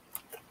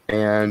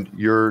 and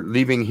you're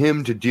leaving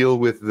him to deal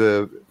with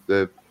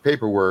the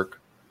paperwork,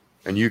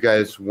 and you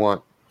guys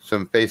want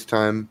some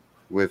FaceTime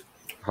with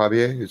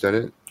Javier. Is that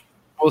it?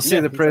 We'll see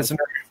the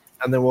prisoner,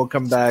 and then we'll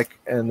come back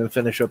and then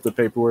finish up the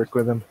paperwork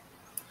with him.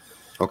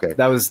 Okay.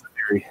 That was the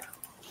theory.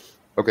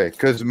 Okay,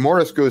 because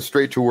Morris goes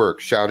straight to work,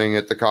 shouting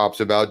at the cops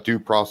about due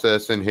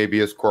process and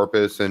habeas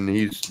corpus, and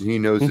he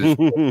knows his.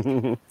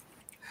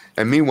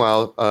 And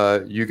meanwhile,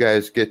 you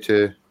guys get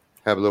to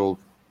have a little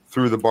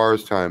through the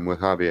bars time with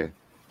Javier.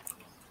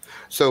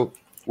 So,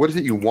 what is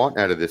it you want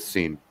out of this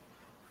scene?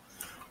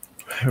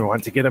 I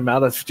want to get him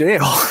out of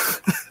jail.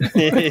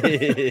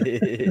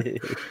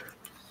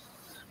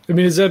 I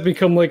mean, does that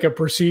become like a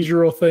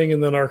procedural thing,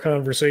 and then our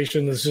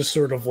conversation is just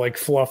sort of like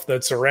fluff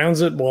that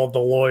surrounds it, while the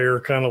lawyer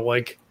kind of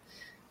like,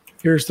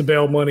 here's the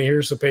bail money,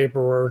 here's the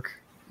paperwork.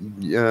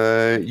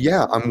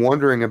 Yeah, I'm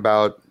wondering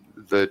about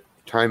the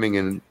timing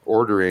and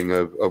ordering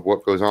of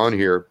what goes on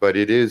here, but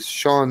it is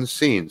Sean's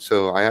scene,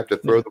 so I have to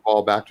throw the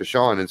ball back to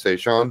Sean and say,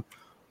 Sean,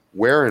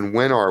 where and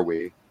when are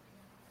we?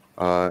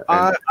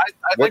 I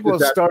think we'll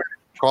start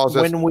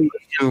when we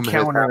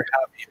encounter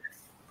Javier.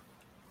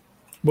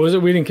 What was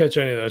it? We didn't catch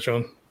any of that,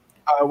 Sean.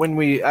 When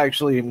we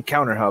actually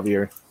encounter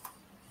Javier.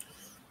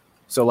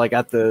 So, like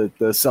at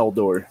the cell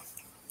door.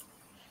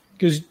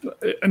 Because,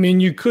 I mean,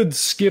 you could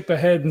skip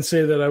ahead and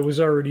say that I was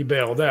already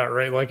bailed out,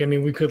 right? Like, I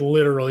mean, we could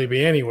literally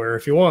be anywhere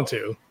if you want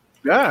to.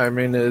 Yeah, I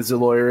mean, is the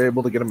lawyer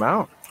able to get him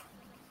out?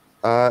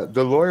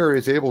 The lawyer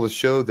is able to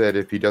show that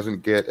if he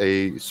doesn't get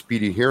a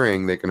speedy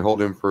hearing, they can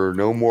hold him for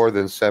no more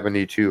than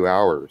 72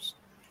 hours.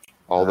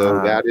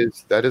 Although that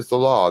is the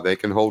law. They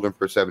can hold him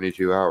for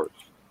 72 hours.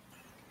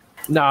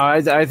 No,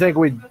 I think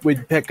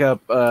we'd pick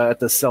up at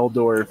the cell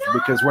door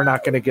because we're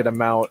not going to get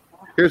him out.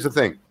 Here's the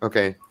thing,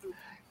 okay?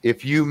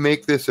 If you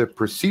make this a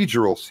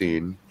procedural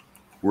scene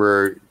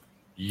where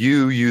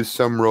you use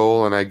some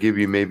role and I give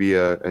you maybe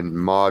a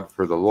mod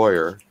for the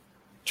lawyer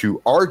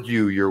to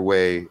argue your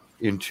way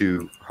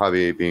into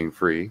Javier being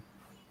free,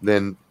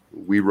 then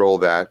we roll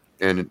that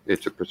and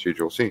it's a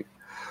procedural scene.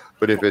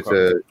 But if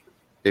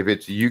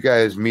it's you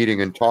guys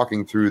meeting and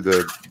talking through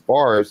the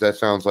bars, that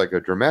sounds like a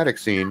dramatic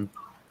scene,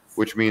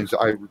 which means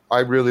I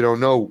really don't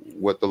know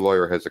what the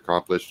lawyer has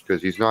accomplished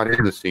because he's not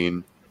in the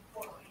scene.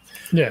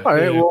 Yeah. All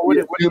right. Well,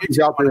 he's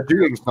out there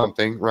doing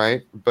something,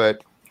 right?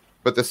 But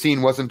the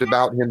scene wasn't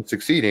about him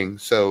succeeding,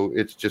 so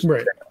it's just.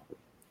 Right. Do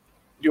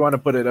you want to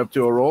put it up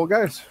to a roll,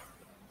 guys?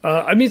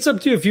 I mean, it's up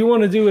to you. If you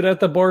want to do it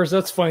at the bars,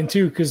 that's fine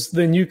too, because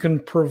then you can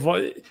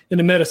provide, in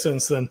a meta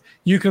sense, then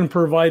you can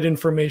provide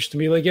information to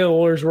me. Like, yeah, the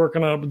lawyer's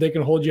working on it, but they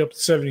can hold you up to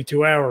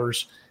 72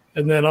 hours.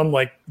 And then I'm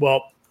like,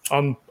 well,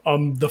 I'm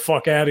the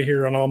fuck out of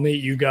here, and I'll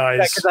meet you guys.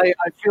 Yeah, because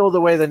I feel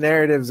the way the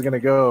narrative is going to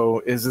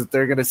go is that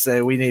they're going to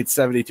say we need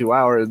 72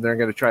 hours, and they're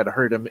going to try to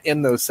hurt him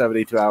in those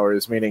 72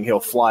 hours, meaning he'll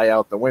fly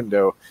out the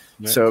window.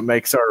 Right. So it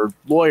makes our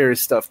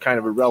lawyer's stuff kind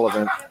of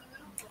irrelevant.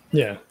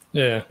 Yeah,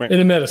 right. In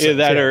a meta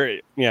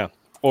sense.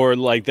 Or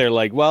like they're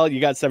like, well,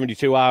 you got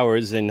 72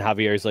 hours, and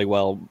Javier's like,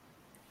 well,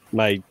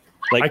 Martin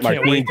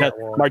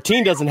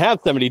doesn't have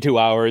 72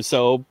 hours,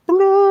 so.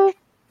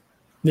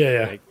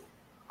 Yeah.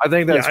 I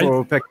think that's what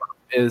we'll pick up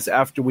is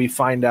after we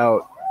find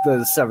out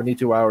the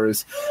 72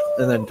 hours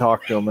and then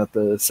talk to them at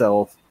the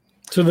cell.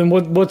 So then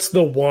what's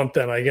the want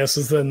then, I guess,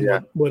 is then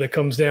what it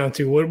comes down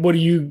to. What do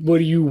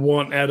you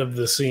want out of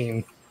the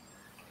scene?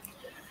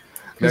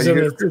 Because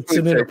it's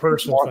an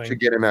interpersonal thing. To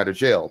get him out of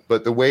jail,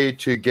 but the way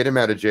to get him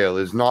out of jail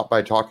is not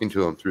by talking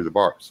to him through the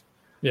bars.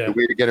 Yeah. The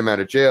way to get him out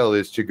of jail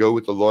is to go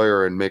with the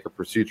lawyer and make a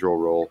procedural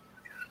roll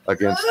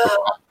against the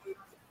cop.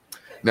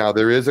 Now,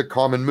 there is a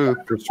common move,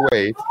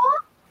 persuade.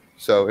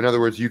 So, in other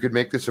words, you could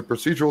make this a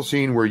procedural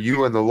scene where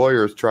you and the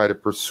lawyers try to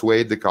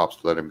persuade the cops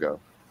to let him go.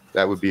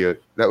 That would be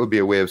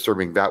a way of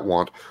serving that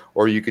want,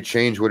 or you could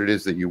change what it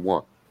is that you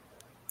want.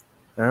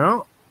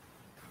 Well,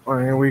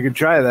 I mean, we could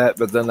try that,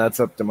 but then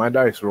that's up to my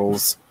dice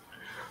rolls.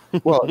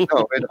 Well,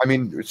 no, I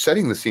mean,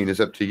 setting the scene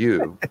is up to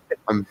you.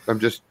 I'm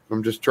just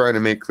trying to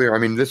make clear. I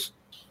mean,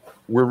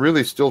 we're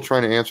really still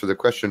trying to answer the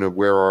question of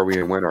where are we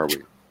and when are we.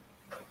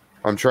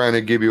 I'm trying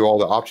to give you all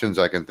the options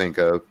I can think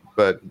of,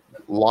 but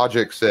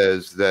logic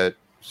says that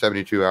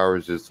 72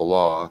 hours is the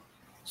law.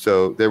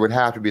 So there would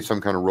have to be some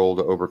kind of roll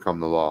to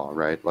overcome the law,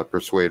 right? Like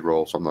persuade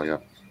roll, something like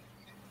that.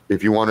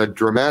 If you want a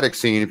dramatic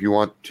scene, if you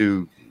want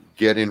to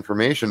get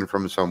information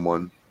from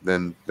someone,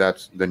 then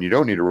you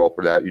don't need a roll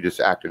for that. You just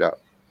act it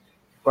out.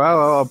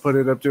 Well, I'll put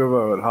it up to a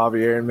vote.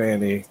 Javier and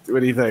Manny.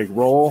 What do you think?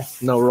 Roll?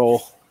 No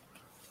roll.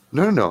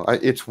 No.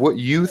 It's what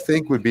you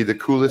think would be the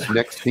coolest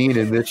next scene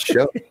in this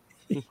show.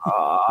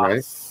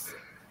 Right?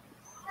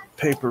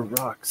 Paper,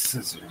 rock,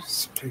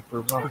 scissors.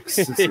 Paper, rock,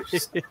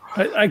 scissors.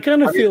 I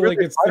kind of feel like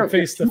it's the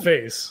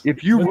face-to-face.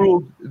 If you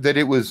ruled that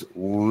it was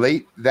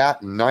late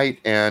that night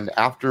and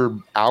after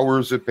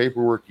hours of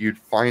paperwork you'd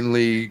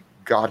finally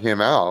got him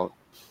out,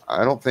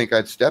 I don't think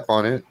I'd step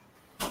on it.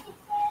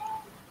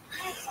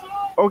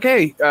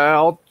 Okay,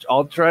 I'll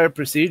try a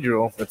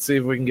procedural. Let's see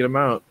if we can get him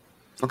out.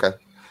 Okay.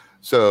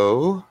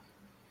 So,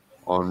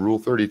 on Rule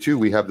 32,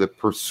 we have the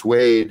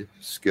Persuade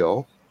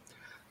skill.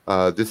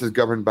 This is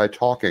governed by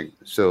talking.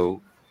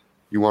 So,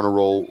 you want to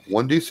roll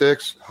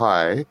 1d6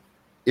 high.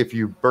 If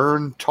you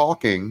burn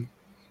talking,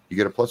 you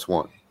get a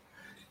 +1.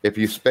 If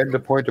you spend a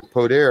point of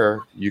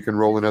Poder, you can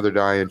roll another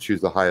die and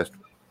choose the highest.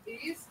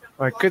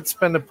 I could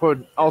spend a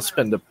Poder. I'll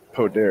spend a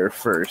Poder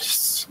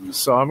first.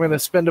 So I'm going to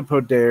spend a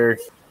Poder.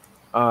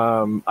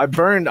 I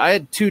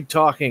had 2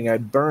 talking. I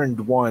burned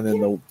 1 in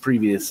the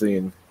previous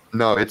scene.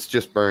 No, it's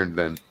just burned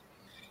then.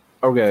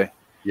 Okay.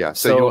 Yeah,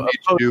 so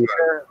you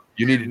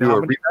need to do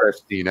a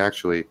refresh scene,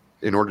 actually,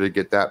 in order to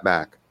get that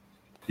back.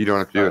 You don't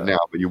have to do it now,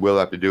 but you will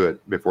have to do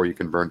it before you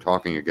can burn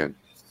talking again.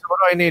 So what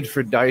do I need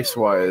for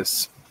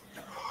dice-wise?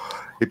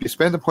 If you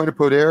spend a point of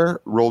Poder,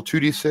 roll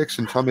 2d6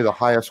 and tell me the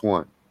highest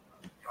one.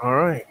 All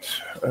right.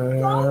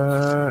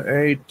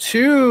 A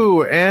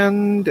 2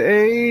 and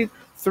a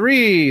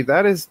 3.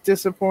 That is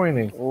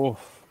disappointing. Oh,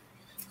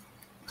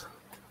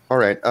 All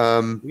right. we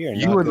are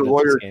You not and the good at this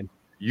lawyer. game.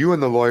 You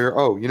and the lawyer.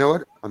 Oh, you know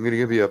what? I'm going to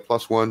give you a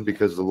 +1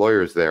 because the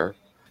lawyer is there,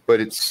 but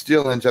it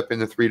still ends up in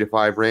the 3 to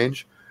 5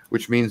 range,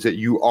 which means that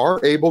you are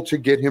able to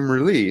get him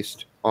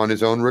released on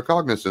his own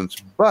recognizance,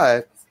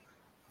 but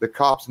the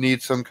cops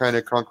need some kind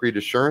of concrete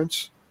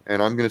assurance,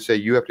 and I'm going to say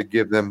you have to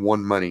give them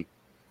 1 money.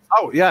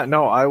 Oh, yeah.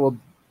 No, I will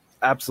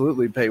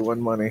absolutely pay 1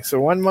 money. So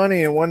 1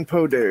 money and 1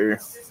 Poder.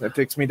 That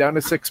takes me down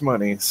to 6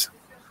 monies.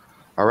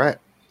 All right.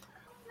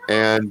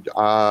 And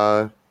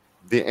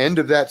the end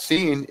of that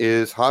scene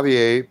is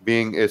Javier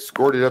being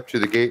escorted up to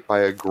the gate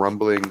by a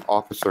grumbling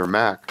Officer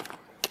Mac,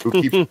 who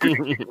keeps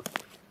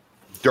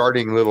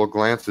darting little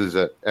glances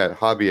at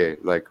Javier,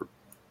 like,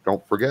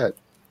 don't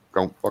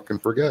fucking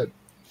forget.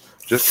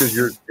 Just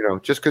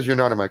because you're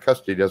not in my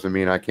custody doesn't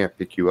mean I can't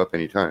pick you up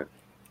anytime.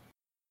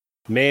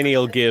 Manny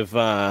will give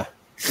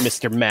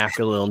Mr. Mac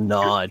a little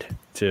nod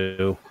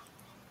too.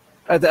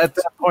 At that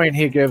point,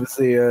 he gives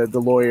the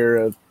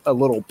lawyer a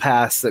little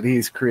pass that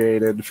he's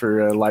created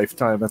for a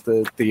lifetime at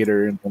the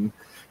theater, and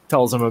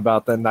tells him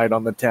about the night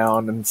on the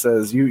town, and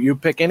says, "You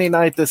pick any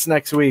night this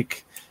next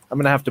week. I'm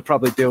gonna have to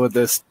probably deal with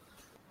this."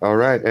 All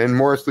right. And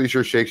Morris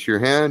Leisure shakes your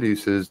hand. He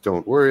says,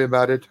 don't worry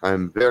about it.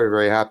 I'm very,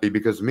 very happy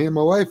because me and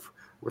my wife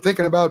were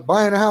thinking about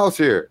buying a house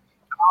here.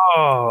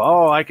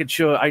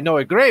 I know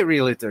a great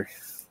realtor.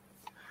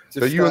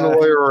 So you and the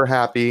lawyer are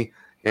happy,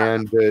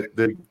 and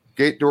the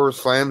gate door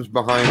slams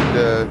behind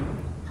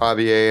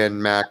Javier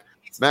and Mac.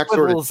 Mac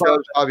sort of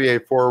shoves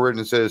Javier forward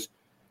and says,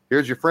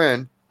 here's your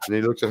friend. And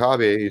he looks at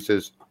Javier. He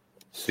says,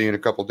 see you in a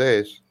couple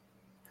days.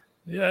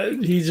 Yeah,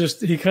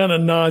 he kind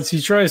of nods.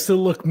 He tries to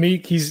look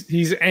meek.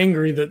 He's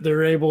angry that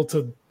they're able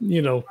to,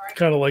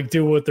 kind of like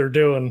do what they're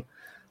doing.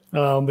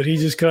 But he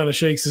just kind of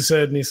shakes his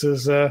head and he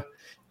says,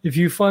 if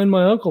you find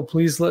my uncle,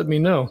 please let me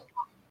know.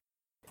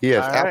 He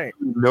has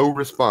absolutely no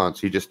response.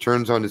 He just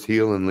turns on his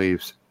heel and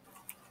leaves.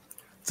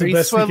 It's the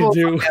best we can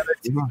do.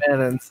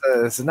 And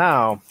says,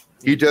 now.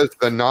 He does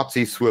the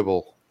Nazi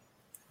swivel.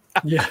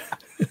 Yeah.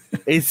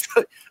 He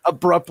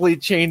abruptly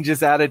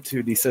changes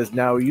attitude. He says,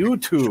 now you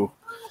two.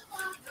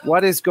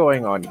 What is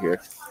going on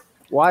here?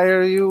 Why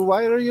are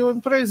you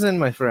in prison,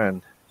 my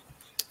friend?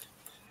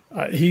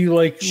 He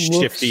looks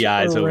shifty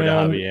eyes around.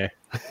 over to Javier.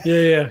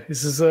 Yeah. He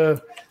says,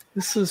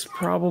 this is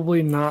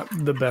probably not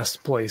the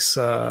best place.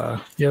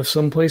 You have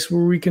some place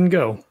where we can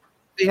go.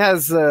 He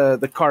has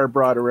the car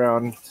brought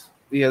around.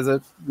 He has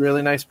a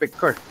really nice big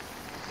car.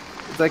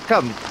 It's like,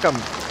 come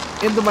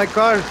into my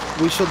car.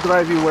 We shall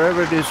drive you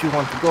wherever it is you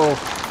want to go.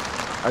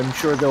 I'm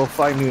sure they'll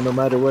find you no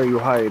matter where you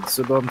hide,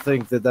 so don't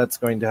think that that's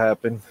going to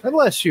happen.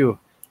 Unless you,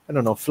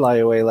 fly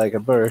away like a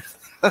bird.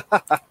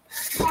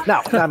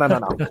 No.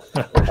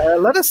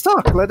 Let us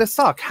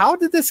talk. How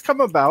did this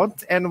come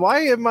about, and why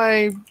am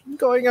I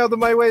going out of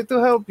my way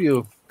to help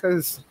you?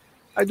 Because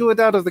I do it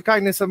out of the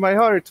kindness of my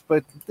heart,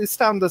 but this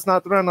town does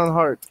not run on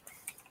heart.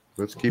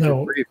 Let's keep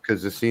it brief,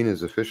 because the scene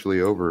is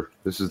officially over.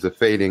 This is the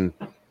fading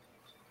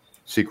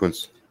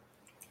sequence.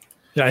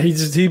 Yeah,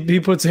 he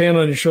puts a hand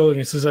on your shoulder and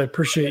he says, I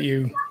appreciate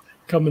you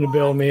coming to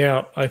bail me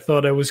out. I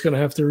thought I was going to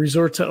have to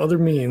resort to other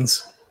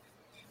means.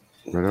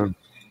 Right on.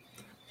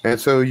 And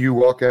so you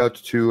walk out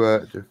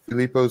to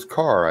Filippo's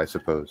car, I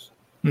suppose.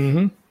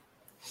 Mm-hmm.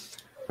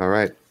 All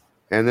right.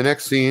 And the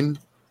next scene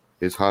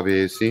is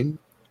Javier's scene.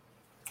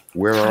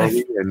 Where are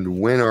we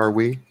and when are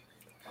we?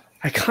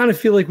 I kind of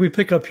feel like we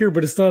pick up here,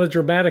 but it's not a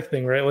dramatic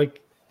thing, right?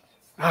 Like,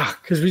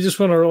 because we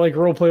just want to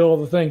role play all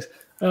the things.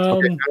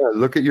 Okay,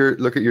 look at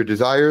your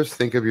desires.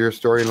 Think of your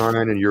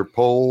storyline and your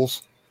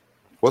polls.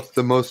 What's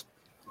the most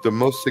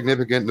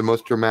significant, the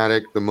most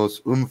dramatic, the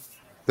most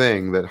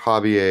thing that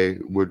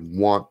Javier would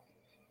want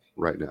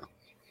right now?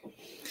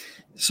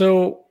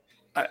 So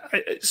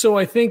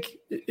I think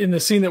in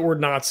the scene that we're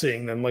not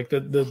seeing, then like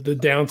the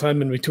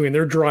downtime in between,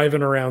 they're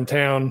driving around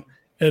town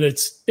and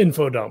it's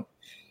info dump.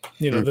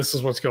 This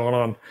is what's going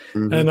on,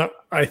 and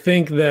I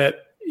think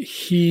that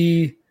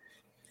he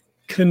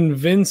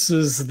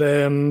convinces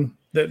them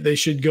that they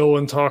should go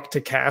and talk to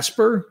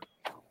Casper,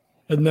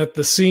 and that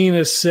the scene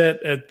is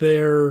set at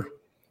their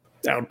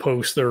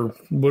outpost or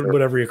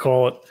whatever you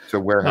call it. It's a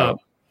warehouse.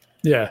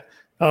 Yeah.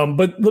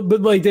 But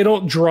like they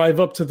don't drive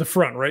up to the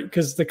front, right?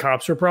 Because the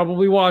cops are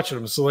probably watching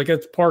them. So like,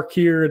 let's park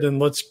here, then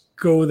let's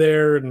go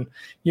there, and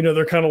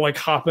they're kind of like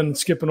hopping and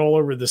skipping all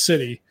over the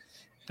city,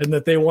 and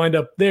that they wind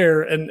up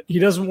there. And he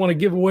doesn't want to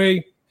give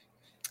away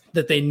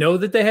that they know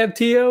that they have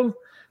Tio,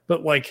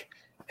 but like,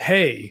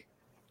 hey,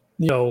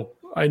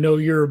 I know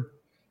you're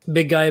a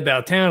big guy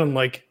about town, and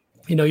like,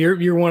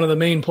 you're one of the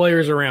main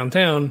players around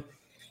town.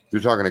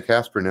 You're talking to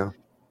Casper now.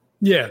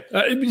 Yeah,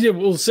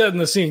 we'll set in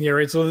the scene, yeah,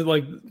 right.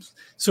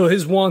 So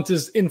his want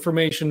is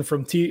information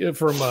from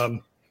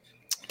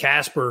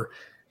Casper.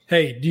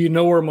 Hey, do you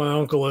know where my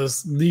uncle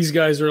is? These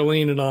guys are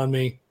leaning on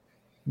me.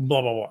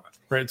 Blah blah blah.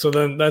 Right. So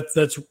then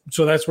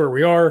that's where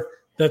we are.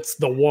 That's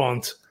the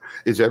want.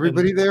 Is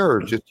everybody there,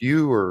 or just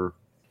you, or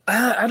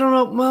I don't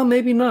know. Well,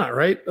 maybe not.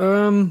 Right.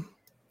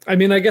 I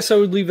mean, I guess I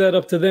would leave that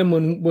up to them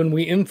when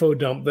we info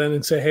dump then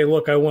and say, hey,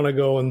 look, I want to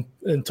go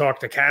and talk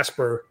to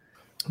Casper.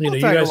 You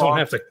guys don't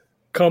have to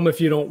come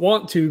if you don't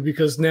want to,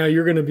 because now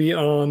you're going to be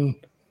on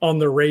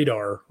the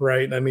radar,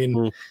 right? I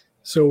mean,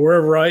 so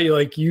wherever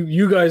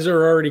you guys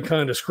are already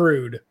kind of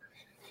screwed.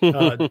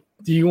 Do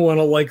you want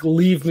to like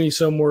leave me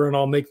somewhere and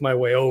I'll make my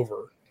way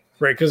over,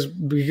 right?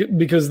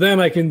 Because then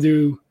I can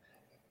do,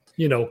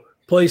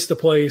 place to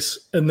place,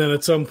 and then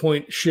at some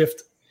point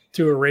shift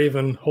to a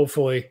Raven,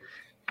 hopefully,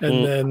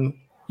 and then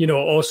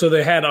also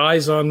they had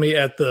eyes on me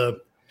at the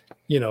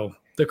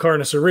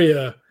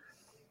Carniceria.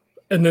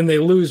 And then they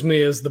lose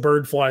me as the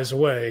bird flies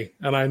away,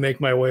 and I make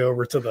my way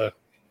over to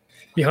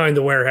behind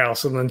the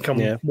warehouse, and then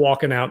come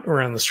walking out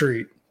around the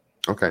street.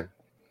 Okay.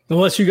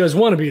 Unless you guys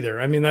want to be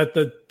there. I mean,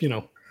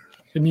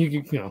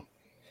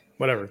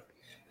 whatever.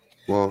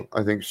 Well,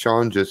 I think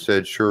Sean just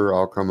said, "Sure,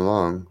 I'll come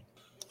along."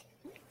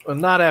 Well,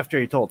 not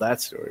after he told that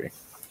story.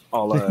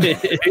 I'll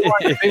if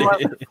he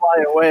wants to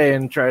fly away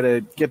and try to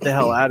get the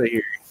hell out of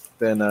here,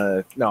 then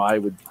no, I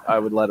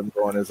would let him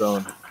go on his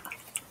own.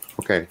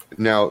 Okay.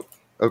 Now,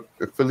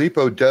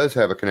 Filippo does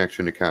have a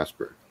connection to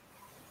Casper.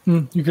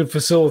 You could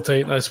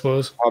facilitate, I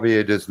suppose.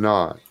 Javier does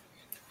not.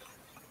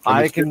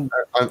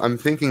 I'm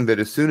thinking that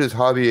as soon as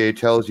Javier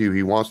tells you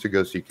he wants to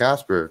go see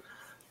Casper,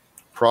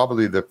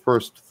 probably the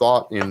first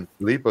thought in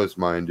Filippo's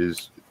mind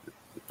is,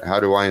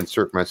 how do I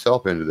insert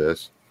myself into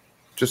this?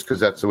 Just because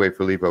that's the way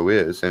Filippo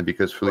is, and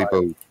because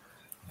Filippo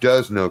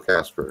does know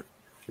Casper.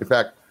 In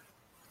fact,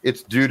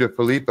 it's due to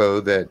Filippo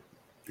that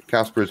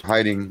Casper is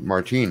hiding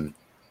Martine.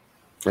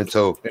 And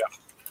so,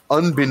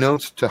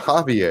 unbeknownst to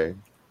Javier,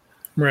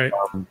 right?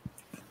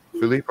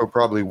 Filippo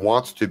probably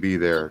wants to be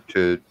there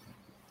to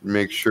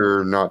make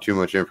sure not too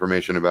much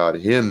information about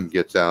him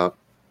gets out.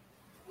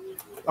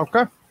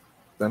 Okay,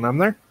 then I'm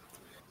there.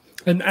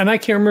 And I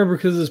can't remember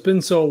because it's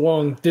been so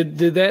long. Did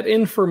that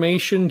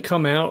information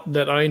come out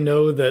that I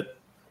know that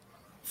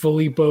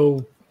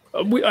Filippo?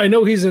 I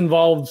know he's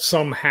involved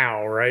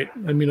somehow, right?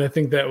 I mean, I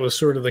think that was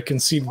sort of the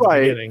conceit at the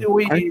beginning.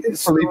 I think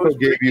Filippo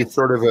gave you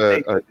sort of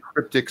a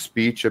cryptic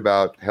speech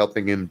about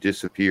helping him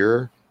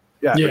disappear.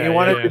 Yeah, he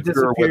wanted to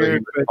disappear. Whether he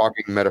was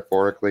talking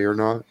metaphorically or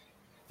not.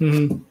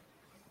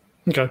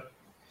 Mm-hmm. Okay.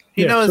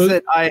 He knows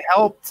that I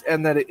helped,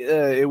 and that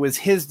it was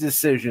his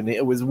decision.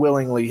 It was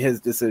willingly his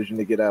decision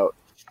to get out.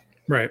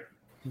 Right.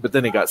 But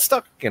then he got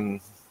stuck,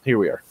 and here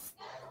we are.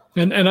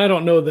 And I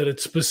don't know that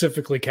it's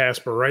specifically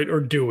Casper, right? Or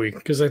do we?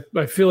 Because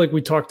I feel like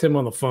we talked to him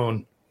on the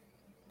phone.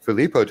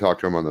 Filippo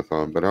talked to him on the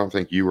phone, but I don't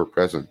think you were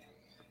present.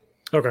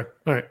 Okay.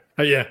 All right.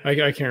 I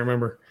can't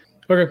remember.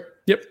 Okay.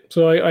 Yep.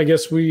 So I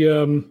guess we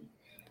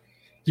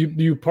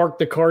you parked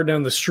the car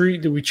down the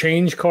street. Did we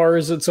change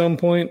cars at some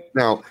point?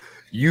 Now,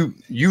 you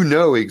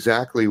know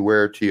exactly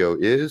where Tio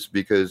is,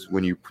 because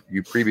when you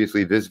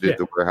previously visited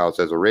the warehouse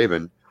as a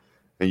Raven,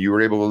 and you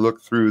were able to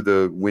look through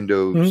the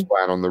window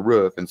slat on the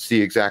roof and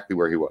see exactly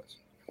where he was.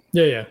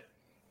 Yeah.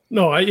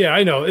 No,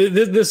 I know.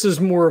 This is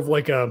more of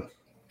like a,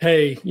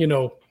 hey,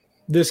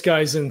 this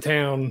guy's in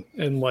town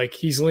and like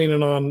he's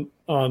leaning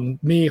on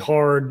me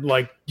hard.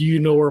 Like, do you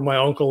know where my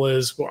uncle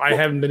is? Well, I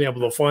haven't been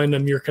able to find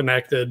him. You're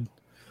connected,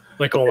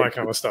 like all that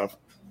kind of stuff.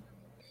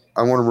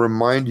 I want to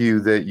remind you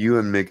that you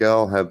and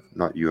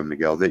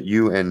that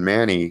you and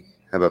Manny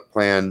have a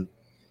plan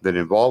that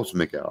involves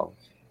Miguel,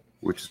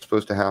 which is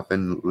supposed to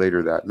happen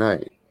later that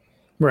night.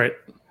 Right.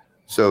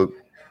 So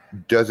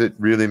does it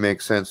really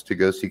make sense to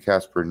go see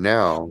Casper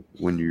now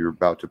when you're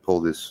about to pull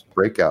this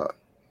breakout?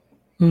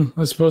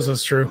 I suppose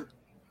that's true.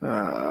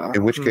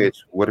 In which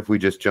case, what if we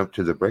just jump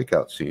to the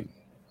breakout scene?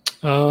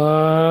 We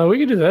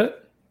could do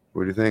that.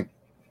 What do you think?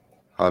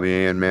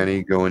 Javier and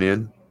Manny going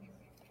in?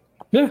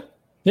 Yeah,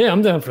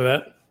 I'm down for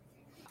that.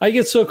 I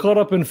get so caught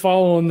up in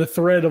following the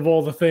thread of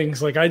all the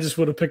things. Like, I just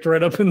would have picked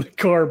right up in the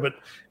car, but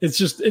it's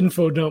just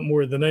info dump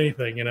more than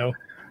anything,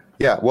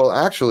 Yeah, well,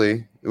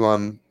 actually,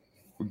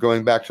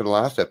 going back to the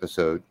last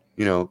episode,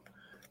 you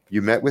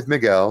met with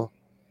Miguel.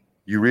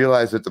 You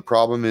realize that the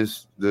problem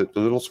is the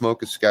little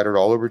smoke is scattered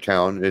all over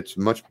town. It's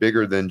much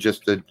bigger than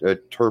just a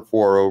turf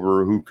war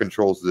over who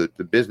controls the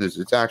business.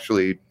 It's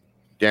actually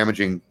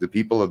damaging the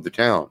people of the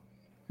town.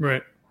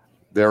 Right.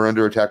 They're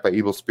under attack by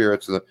evil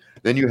spirits.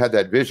 Then you had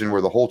that vision where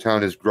the whole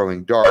town is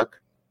growing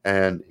dark,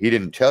 And he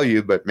didn't tell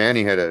you, but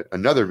Manny had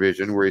another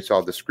vision where he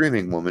saw the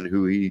screaming woman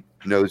who he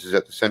knows is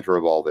at the center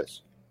of all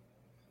this.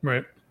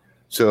 Right.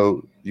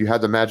 So you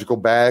had the magical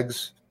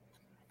bags.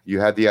 You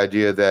had the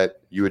idea that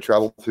you would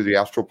travel through the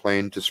astral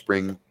plane to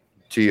Spring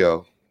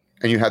TO.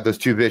 And you had those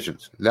two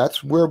visions.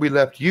 That's where we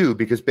left you,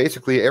 because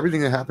basically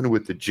everything that happened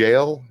with the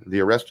jail, the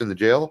arrest in the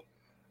jail,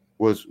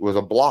 was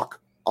a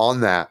block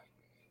on that.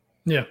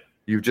 Yeah.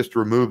 You just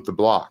removed the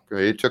block.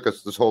 It took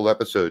us this whole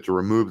episode to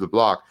remove the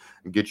block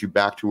and get you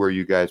back to where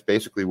you guys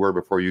basically were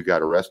before you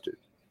got arrested.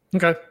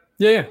 Okay.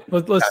 Yeah.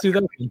 Let's do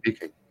that.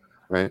 Speaking,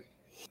 right?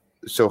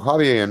 So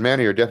Javier and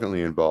Manny are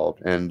definitely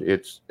involved, and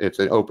it's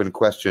an open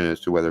question as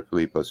to whether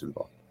Filippo's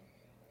involved.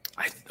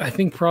 I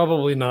think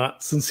probably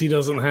not, since he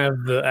doesn't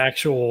have the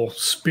actual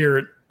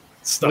spirit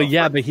stuff. Well,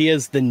 yeah, but he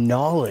has the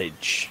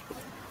knowledge.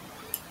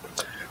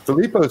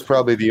 Filippo is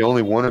probably the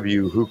only one of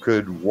you who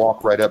could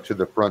walk right up to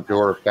the front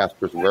door of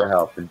Casper's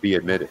warehouse and be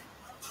admitted.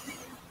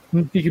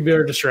 He could be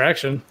our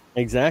distraction.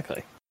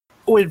 Exactly.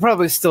 We'd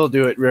probably still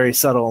do it very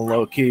subtle and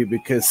low key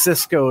because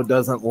Cisco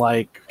doesn't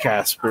like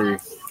Casper,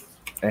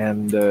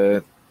 and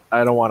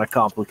I don't want to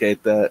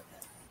complicate that.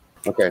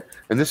 Okay,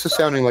 and this is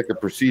sounding like a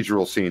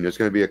procedural scene. There's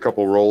going to be a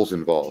couple roles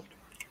involved,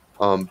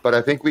 but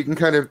I think we can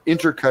kind of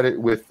intercut it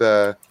with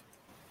a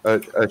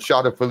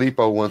shot of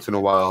Filippo once in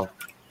a while,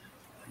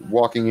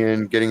 walking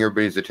in, getting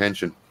everybody's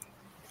attention.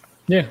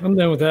 Yeah, I'm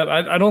done with that.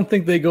 I don't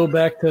think they go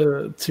back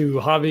to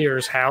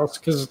Javier's house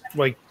because,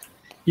 like,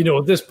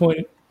 at this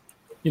point,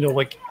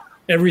 like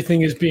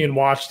everything is being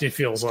watched. It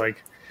feels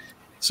like.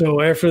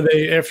 So after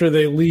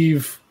they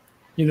leave,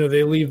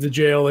 they leave the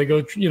jail. They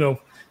go,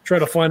 try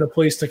to find a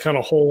place to kind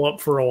of hole up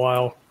for a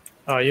while.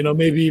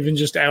 Maybe even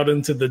just out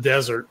into the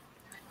desert,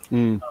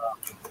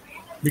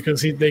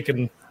 because they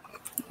can,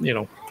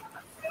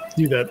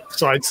 do that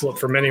side slip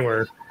from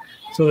anywhere.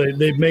 So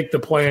they make the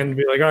plan to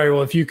be like, all right,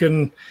 well, if you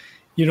can,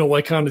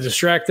 like kind of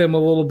distract them a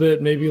little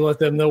bit, maybe let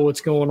them know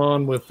what's going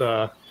on with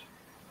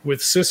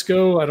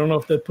Cisco. I don't know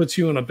if that puts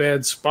you in a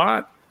bad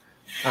spot.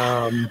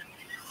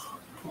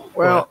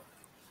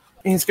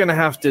 He's going to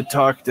have to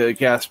talk to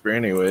Casper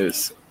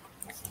anyways.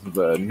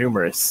 The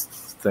numerous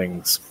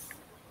things.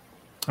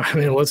 I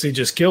mean, unless he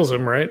just kills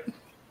him, right?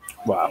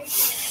 Wow.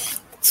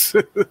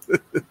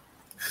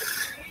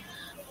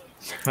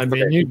 I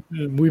mean,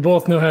 we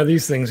both know how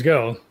these things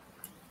go.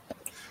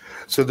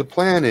 So the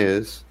plan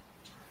is,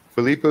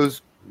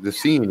 the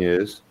scene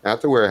is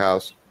at the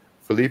warehouse.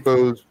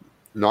 Filippo's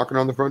knocking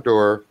on the front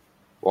door,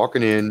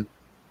 walking in,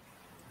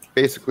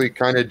 basically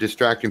kind of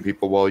distracting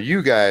people while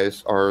you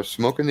guys are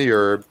smoking the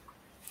herb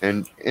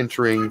and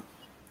entering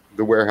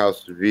the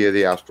warehouse via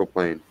the astral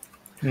plane.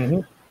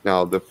 Mm-hmm.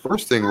 Now, the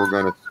first thing we're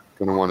going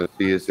to want to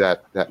see is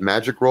that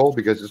magic roll,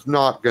 because it's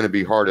not going to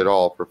be hard at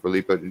all for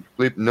Filippo.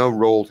 No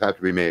rolls have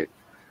to be made.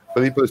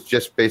 Filippo's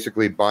just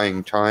basically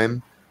buying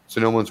time,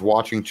 so no one's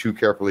watching too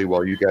carefully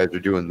while you guys are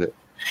doing the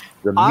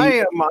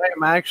I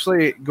am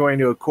actually going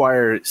to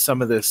acquire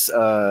some of this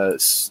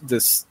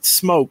this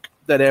smoke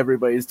that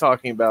everybody's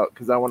talking about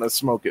because I want to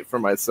smoke it for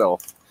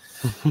myself.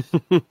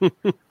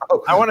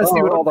 I want to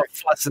see what all the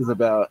fuss is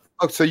about.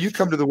 Oh, so you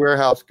come to the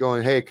warehouse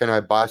going, hey, can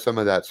I buy some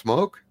of that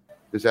smoke?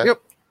 Is that?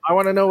 Yep. I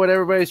want to know what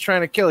everybody's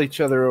trying to kill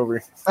each other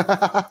over.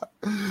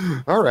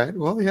 All right.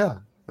 Well, yeah,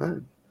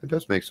 it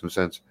does make some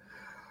sense.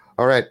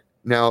 All right.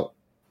 Now,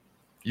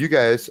 you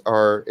guys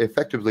are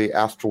effectively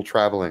astral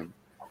traveling,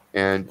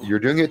 and you're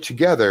doing it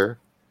together.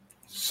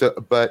 So,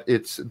 but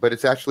it's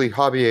actually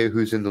Javier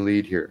who's in the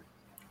lead here.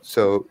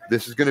 So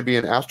this is going to be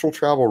an astral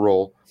travel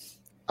roll.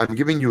 I'm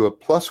giving you a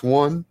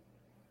 +1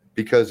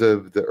 because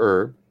of the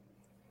herb.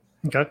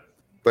 Okay.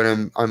 But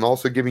I'm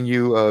also giving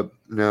you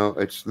no,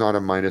 it's not a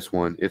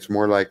 -1. It's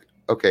more like,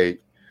 okay,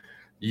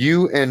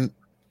 you and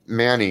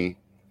Manny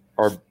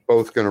are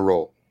both going to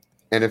roll.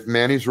 And if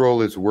Manny's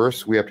roll is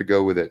worse, we have to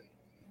go with it.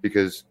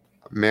 Because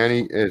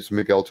Manny, as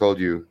Miguel told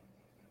you,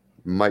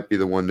 might be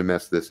the one to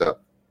mess this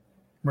up.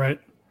 Right.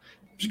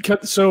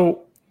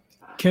 So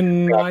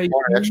can I...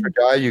 For an extra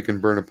die, you can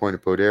burn a point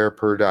of Poder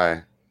per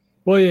die.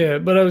 Well, yeah,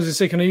 but I was going to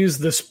say, can I use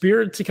the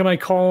spirit? Can I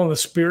call on the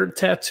spirit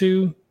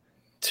tattoo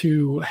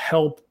to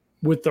help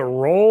with the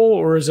roll,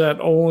 or is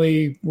that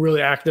only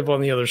really active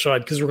on the other side?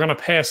 Because we're going to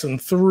pass them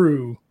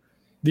through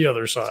the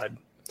other side.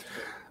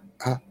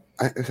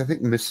 I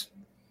think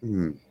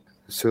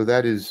so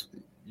that is,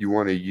 you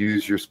want to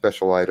use your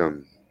special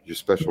item, your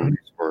special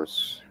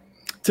resource.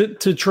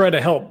 To try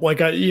to help. Like,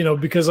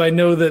 because I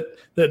know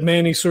that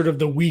Manny's sort of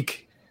the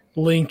weak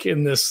link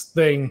in this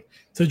thing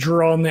to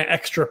draw on the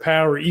extra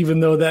power,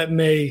 even though that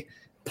may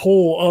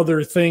pull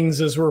other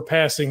things as we're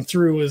passing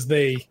through, as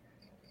they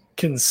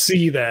can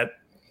see that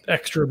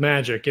extra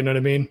magic. You know what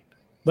I mean?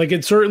 Like,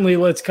 it certainly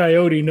lets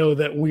Coyote know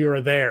that we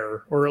are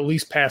there, or at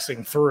least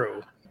passing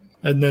through,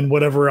 and then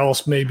whatever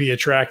else may be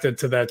attracted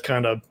to that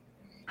kind of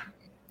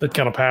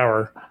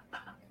power.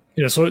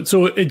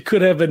 So it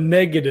could have a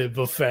negative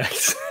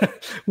effect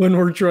when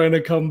we're trying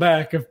to come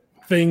back if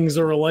things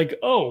are like,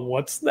 oh,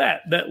 what's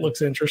that? That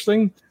looks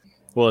interesting.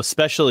 Well,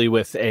 especially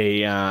with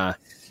a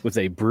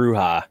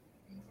Bruja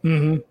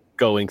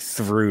going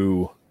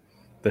through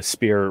the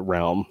spirit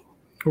realm.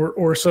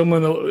 or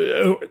someone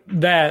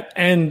that,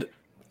 and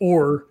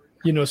or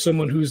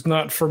someone who's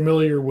not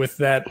familiar with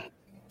that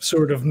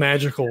sort of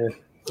magical.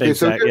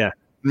 Exactly. Yeah.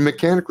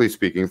 Mechanically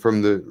speaking,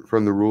 from the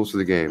rules of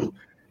the game,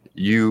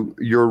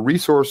 your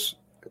resource,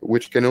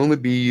 which can only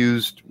be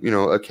used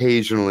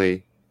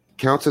occasionally,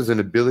 counts as an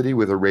ability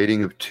with a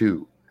rating of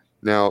 2.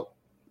 Now,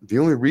 the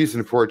only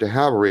reason for it to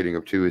have a rating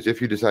of 2 is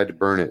if you decide to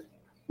burn it,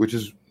 which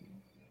is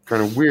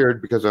kind of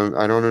weird because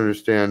I don't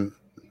understand.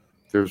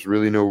 There's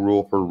really no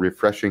rule for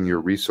refreshing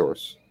your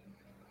resource.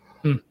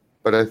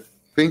 But I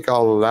think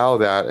I'll allow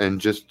that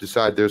and just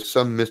decide there's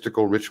some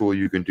mystical ritual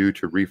you can do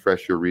to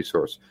refresh your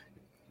resource.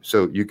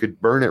 So you could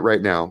burn it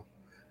right now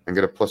and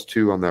get a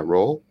 +2 on that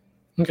roll.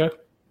 Okay.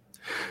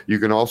 You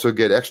can also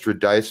get extra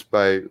dice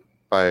by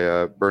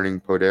burning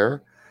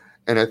Poder.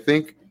 And I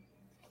think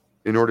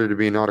in order to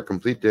be not a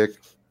complete dick,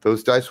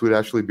 those dice would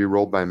actually be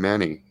rolled by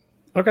Manny.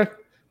 Okay.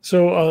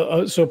 So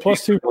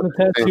 +2 for the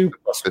tattoo.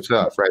 It's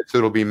up, right? So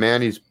it'll be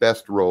Manny's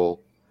best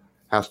roll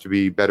has to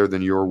be better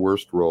than your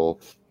worst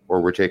roll,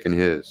 or we're taking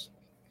his.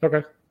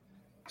 Okay.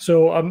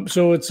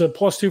 So it's a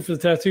 +2 for the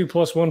tattoo,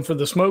 +1 for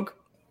the smoke.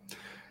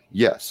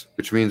 Yes,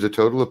 which means a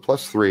total of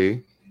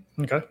 +3.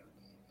 Okay.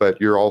 But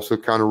you're also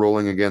kind of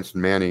rolling against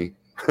Manny.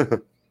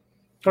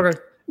 Okay.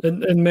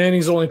 And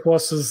Manny's only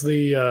plus is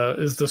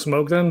the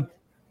smoke then?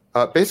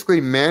 Basically,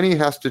 Manny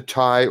has to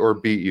tie or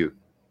beat you.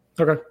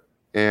 Okay.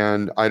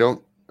 And I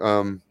don't.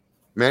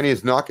 Manny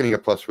is not getting a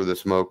plus for the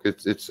smoke.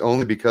 It's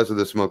only because of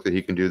the smoke that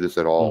he can do this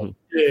at all.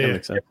 Mm-hmm. Yeah. That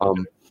makes sense.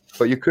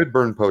 But you could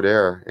burn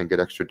Poder and get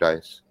extra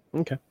dice.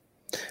 Okay.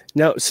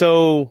 Now,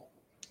 so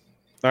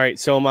all right.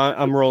 So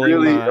I'm rolling.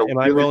 Really, am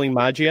I rolling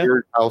Magia?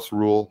 Weird house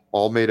rule,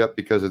 all made up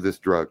because of this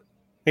drug.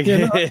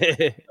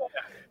 Yeah,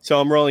 So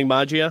I'm rolling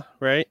Magia,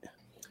 right?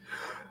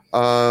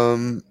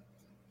 Um,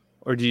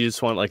 Or do you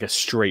just want like a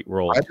straight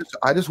roll?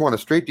 I just want a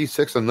straight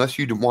D6 unless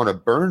you want to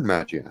burn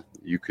Magia.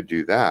 You could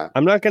do that.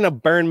 I'm not going to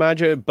burn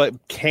Magia, but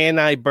can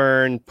I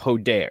burn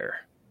Poder?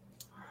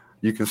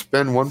 You can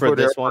spend one For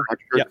Poder this one?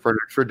 for an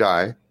extra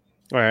die,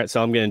 All right,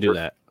 so I'm going to do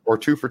that. or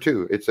 2 for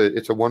 2. It's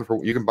a 1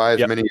 for. You can buy as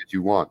Yep. many as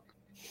you want.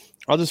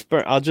 I'll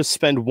just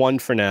spend 1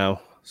 for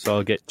now, so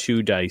I'll get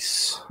 2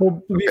 dice.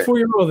 Well, before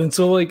you roll, then,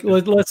 so like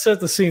let's set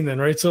the scene then,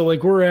 right? So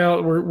like we're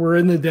out, we're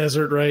in the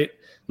desert, right?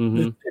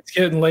 Mm-hmm. It's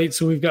getting late,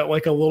 so we've got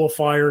like a little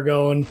fire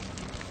going.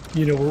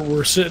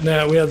 We're sitting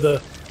out. We have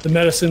the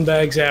medicine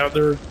bags out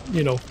there,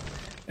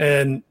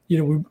 and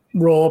we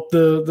roll up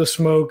the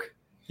smoke.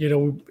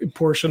 We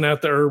portion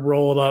out the herb,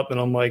 roll it up, and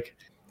I'm like,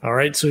 all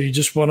right. So you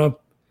just want to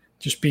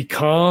just be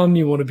calm.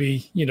 You want to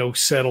be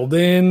settled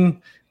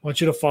in. I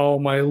want you to follow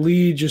my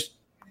lead. Just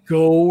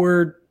go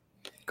where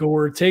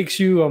it takes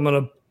you. I'm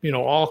gonna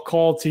I'll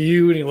call to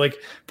you. And he like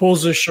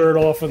pulls his shirt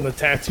off, and the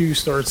tattoo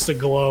starts to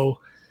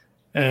glow.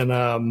 And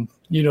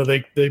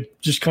they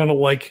just kind of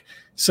like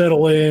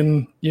settle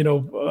in.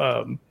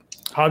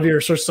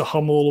 Javier starts to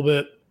hum a little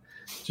bit,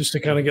 just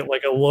to kind of get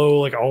like a low,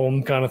 like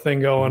om kind of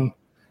thing going.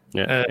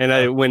 Yeah,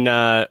 and when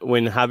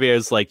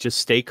Javier's like, just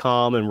stay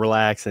calm and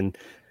relax, and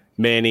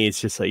Manny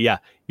is just like, yeah,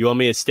 you want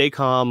me to stay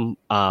calm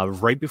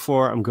right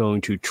before I'm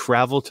going to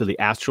travel to the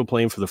astral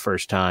plane for the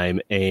first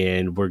time,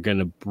 and we're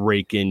gonna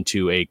break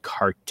into a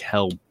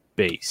cartel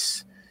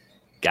base.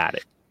 Got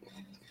it.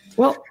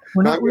 Well,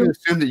 we're I'm not going really. to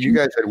assume that you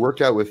guys had worked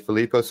out with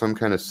Filippo some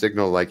kind of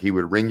signal, like he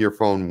would ring your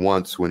phone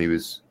once when he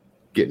was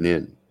getting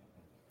in.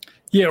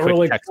 Yeah, Quick we're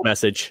like text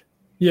message.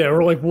 Yeah,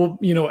 we're like, well,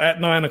 at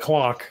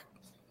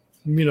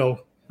 9:00,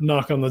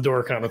 knock on the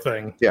door kind of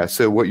thing. Yeah,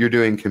 so what you're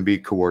doing can be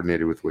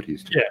coordinated with what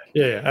he's doing.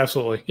 Yeah,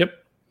 absolutely.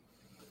 Yep.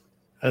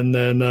 And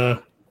then,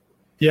 I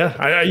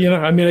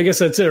guess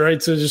that's it,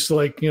 right? So just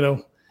like,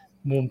 well,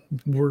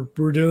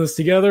 we're doing this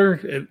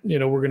together.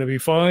 We're gonna be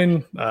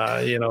fine.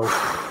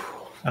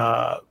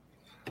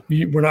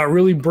 We're not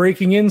really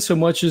breaking in so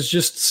much as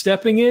just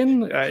stepping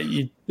in.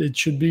 It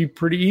should be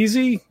pretty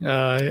easy.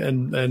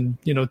 And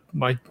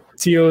my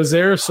TO is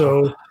there,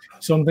 so if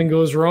something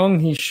goes wrong,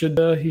 he should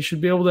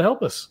be able to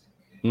help us.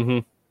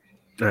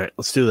 Mm-hmm. All right,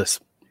 let's do this.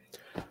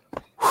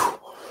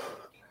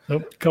 A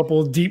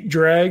couple of deep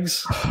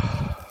drags.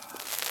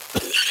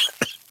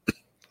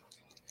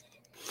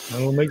 I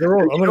will make the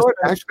roll.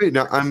 Actually,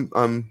 no, I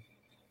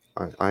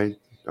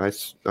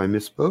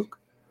misspoke,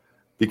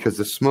 because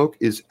the smoke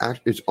is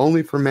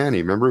only for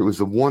Manny. Remember, it was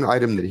the one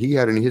item that he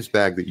had in his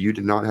bag that you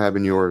did not have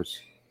in yours.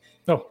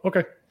 Oh,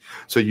 okay.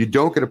 So you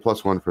don't get a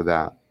 +1 for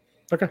that.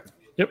 Okay.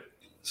 Yep.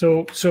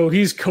 So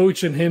he's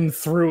coaching him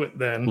through it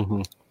then,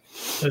 Mm-hmm.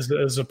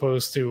 as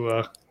opposed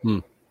to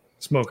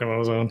smoking on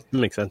his own.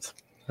 Makes sense.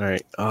 All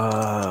right.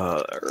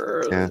 Yeah.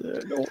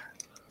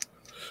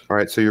 All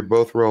right, so you're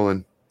both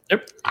rolling.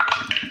 Yep.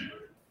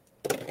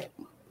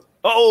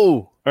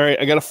 Oh, all right.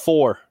 I got a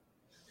 4.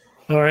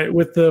 All right.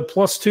 With the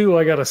 +2,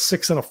 I got a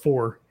 6 and a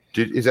 4.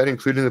 Is that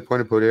including the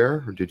point of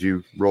Poder, or did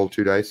you roll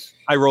 2 dice?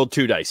 I rolled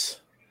 2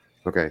 dice.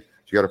 Okay, so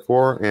you got a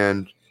 4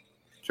 and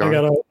John? I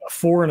got a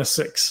 4 and a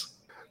 6.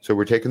 So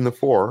we're taking the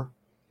 4.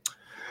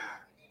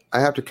 I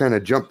have to kind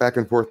of jump back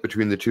and forth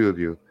between the two of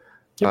you.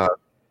 Yep.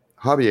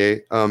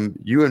 Javier,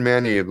 you and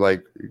Manny have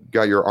like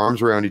got your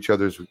arms around each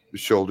other's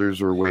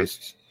shoulders or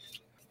waists.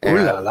 Ooh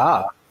la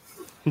la.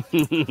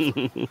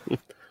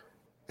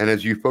 And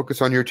as you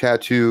focus on your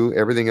tattoo,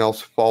 everything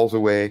else falls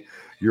away.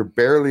 You're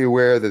barely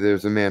aware that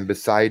there's a man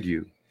beside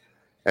you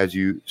as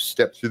you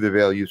step through the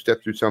veil. You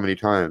step through so many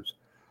times,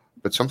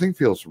 but something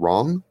feels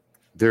wrong.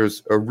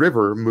 There's a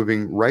river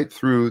moving right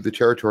through the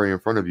territory in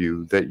front of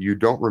you that you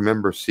don't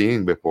remember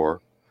seeing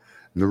before.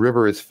 And the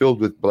river is filled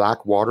with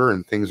black water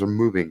and things are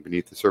moving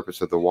beneath the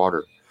surface of the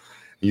water.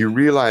 And you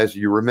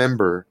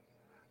remember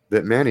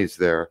that Manny's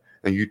there,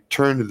 and you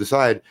turn to the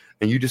side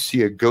and you just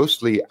see a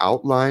ghostly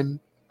outline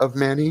of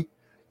Manny.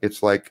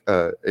 It's like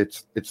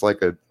it's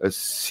like a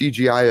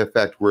CGI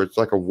effect where it's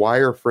like a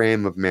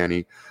wireframe of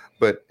Manny,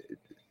 but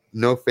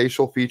no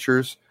facial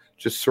features,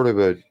 just sort of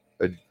a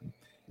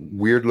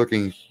weird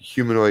looking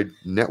humanoid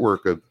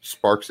network of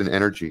sparks and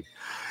energy.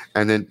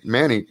 And then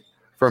Manny,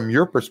 from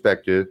your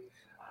perspective,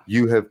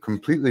 you have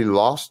completely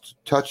lost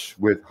touch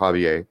with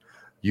Javier.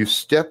 You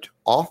stepped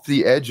off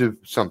the edge of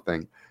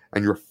something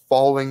and you're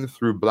falling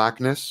through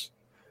blackness.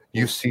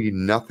 You see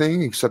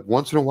nothing except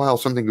once in a while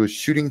something goes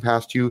shooting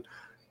past you,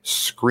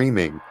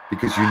 screaming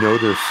because you know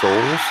their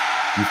souls.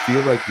 You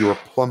feel like you're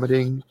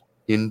plummeting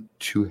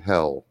into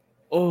hell.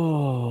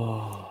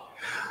 Oh.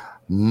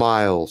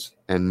 Miles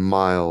and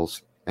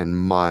miles and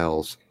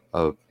miles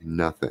of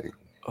nothing.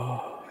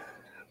 Oh.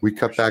 We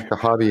cut back to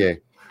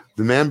Javier.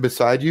 The man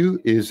beside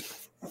you is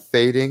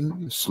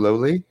fading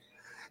slowly,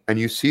 and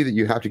you see that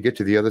you have to get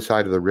to the other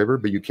side of the river,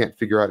 but you can't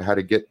figure out how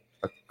to get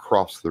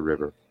across the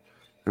river.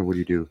 And what do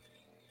you do?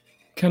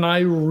 Can I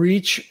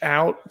reach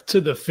out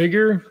to the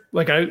figure?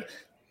 Like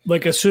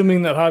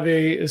assuming that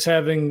Javier is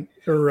having,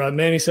 or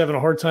Manny's having a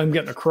hard time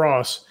getting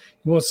across.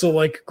 He wants to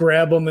like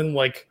grab him and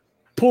like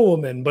pull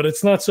him in, but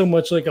it's not so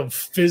much like a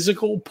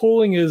physical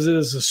pulling as it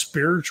is a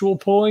spiritual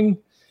pulling,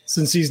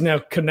 since he's now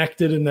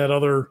connected in that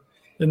other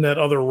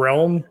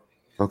realm.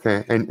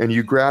 Okay, and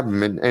you grab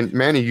him, and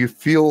Manny, you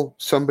feel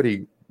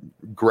somebody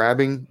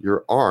grabbing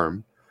your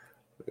arm.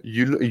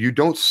 You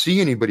don't see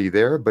anybody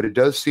there, but it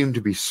does seem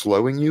to be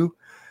slowing you.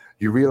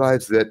 You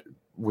realize that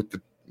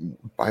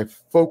by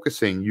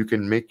focusing, you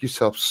can make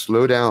yourself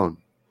slow down,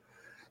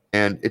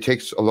 and it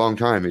takes a long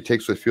time. It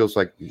takes what feels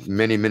like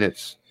many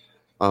minutes.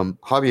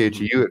 Javier,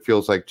 to you, it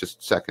feels like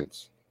just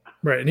seconds.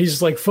 Right, and he's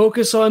just like,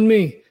 focus on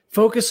me,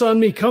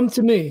 come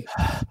to me.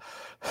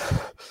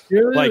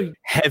 Really? Like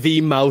heavy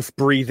mouth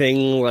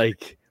breathing,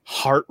 like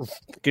heart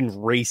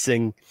fucking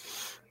racing.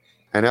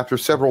 And after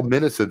several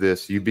minutes of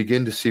this, you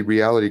begin to see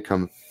reality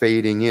come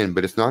fading in,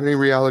 but it's not any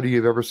reality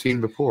you've ever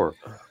seen before.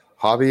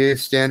 Javier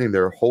is standing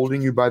there,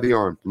 holding you by the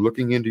arm,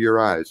 looking into your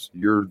eyes.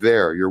 You're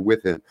there. You're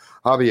with him.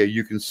 Javier,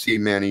 you can see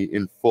Manny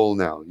in full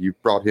now.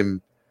 You've brought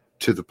him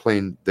to the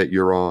plane that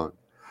you're on.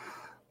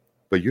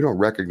 But you don't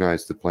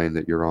recognize the plane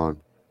that you're on.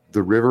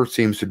 The river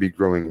seems to be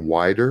growing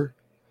wider.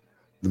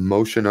 The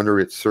motion under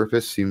its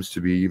surface seems to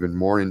be even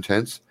more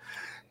intense.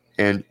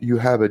 And you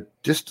have a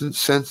distant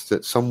sense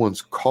that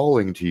someone's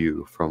calling to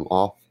you from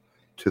off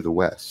to the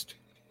west.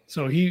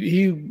 So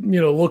he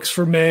looks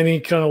for Manny,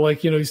 kind of like,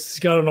 he's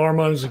got an arm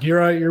on him. He's like, you're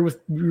right, you're with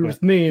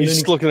me. And he's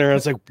just looking around.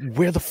 It's like,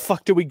 where the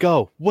fuck do we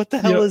go? What the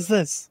hell is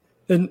this?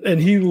 And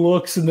he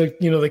looks, and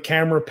the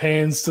camera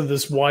pans to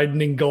this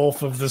widening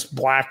gulf of this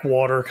black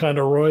water kind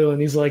of roil,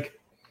 and he's like,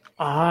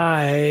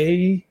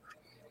 I'm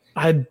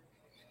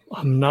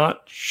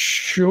not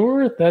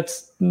sure.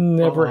 That's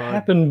never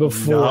happened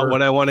before. Not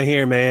what I want to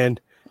hear, man.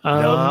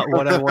 Not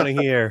what I want to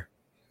hear.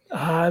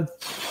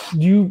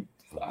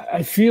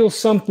 I feel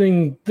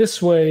something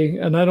this way,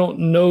 and I don't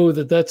know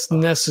that that's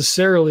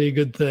necessarily a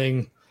good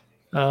thing.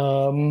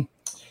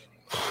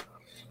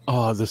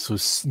 This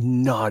was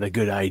not a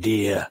good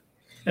idea.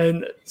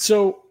 And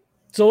so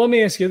let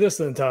me ask you this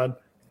then, Todd.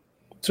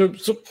 So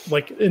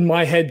like in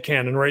my head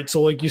canon, right?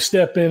 So like you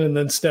step in and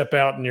then step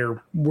out, and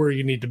you're where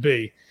you need to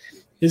be.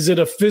 Is it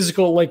a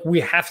physical, like we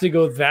have to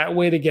go that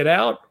way to get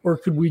out? Or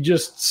could we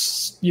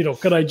just,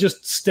 could I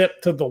just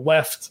step to the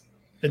left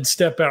and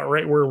step out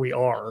right where we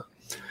are?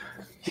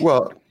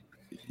 Well,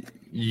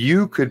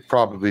 you could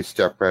probably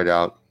step right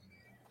out,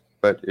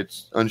 but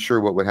it's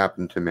unsure what would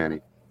happen to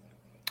Manny.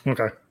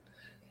 Okay.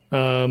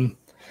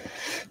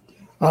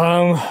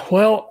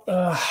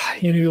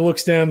 He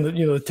looks down,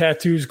 the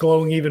tattoo's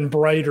glowing even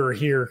brighter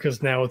here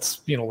because now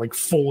it's, like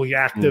fully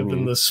active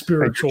in the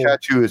spiritual. And your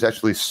tattoo is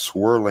actually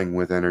swirling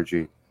with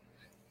energy.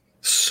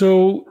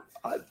 So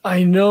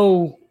I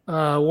know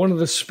one of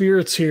the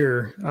spirits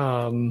here,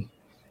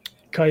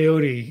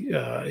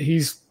 Coyote,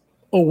 he's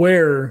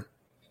aware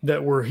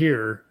that we're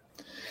here.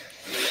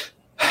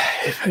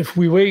 If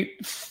we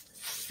wait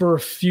for a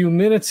few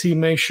minutes, he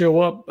may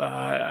show up.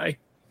 I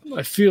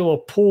feel a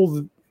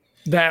pull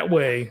that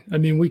way. I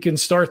mean, we can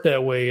start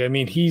that way. I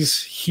mean,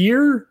 he's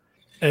here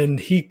and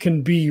he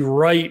can be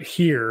right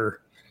here.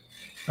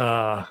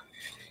 I'm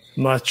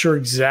not sure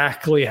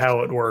exactly how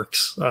it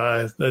works.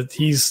 That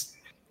he's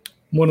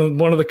one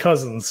of the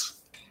cousins.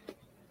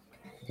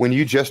 When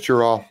you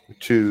gesture off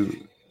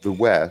to the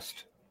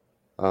west,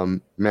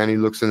 Manny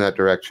looks in that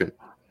direction.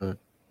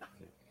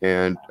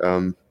 And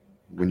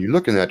when you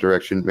look in that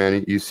direction,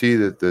 Manny, you see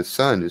that the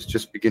sun is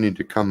just beginning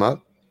to come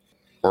up,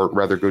 or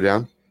rather go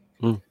down.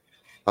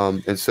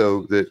 And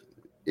so that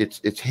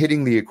it's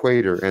hitting the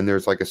equator, and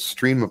there's like a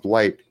stream of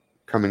light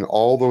coming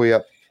all the way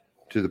up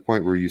to the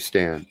point where you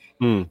stand.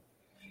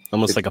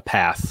 Almost like a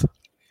path.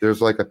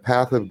 There's like a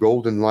path of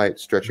golden light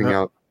stretching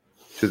out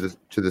to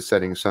the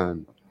setting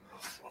sun.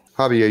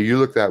 Javier, you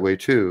look that way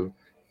too,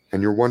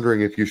 and you're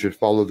wondering if you should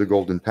follow the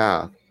golden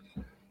path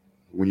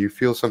when you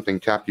feel something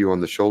tap you on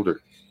the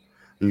shoulder.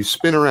 And you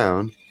spin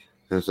around, and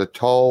there's a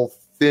tall,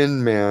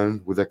 thin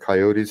man with a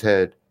coyote's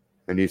head,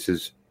 and he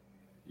says,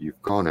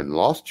 "You've gone and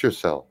lost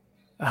yourself."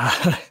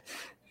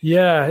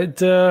 Yeah,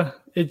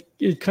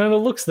 it kind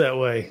of looks that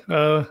way.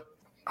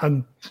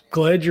 I'm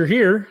glad you're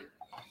here.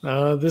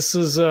 This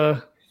is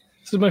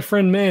my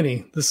friend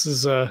Manny. This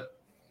is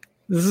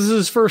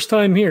his first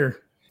time here.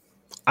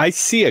 I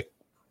see a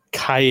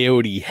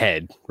coyote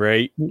head,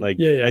 right? Like,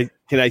 yeah.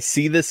 Can I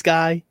see this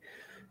guy?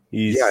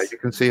 Yeah, you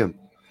can see him.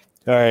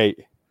 All right.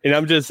 And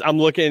I'm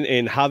looking,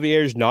 and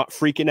Javier's not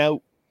freaking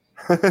out.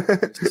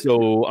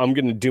 So I'm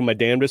going to do my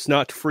damnedest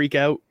not to freak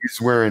out.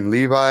 He's wearing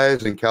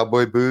Levi's and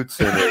cowboy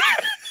boots. And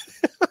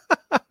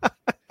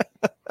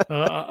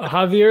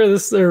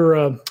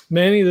Javier,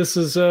 Manny, this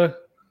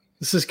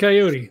is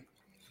Coyote.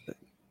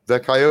 the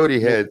coyote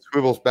head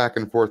swivels back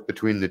and forth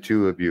between the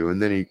two of you.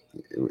 And then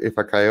if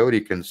a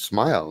coyote can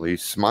smile, he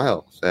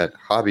smiles at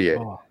Javier.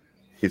 Oh.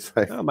 He's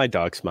like, my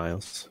dog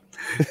smiles.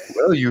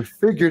 well, you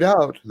figured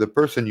out the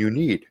person you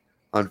need.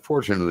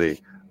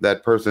 Unfortunately,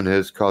 that person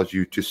has caused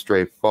you to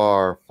stray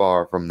far,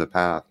 far from the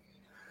path.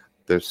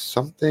 There's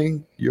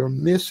something you're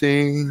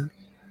missing.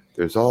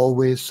 There's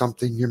always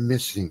something you're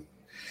missing.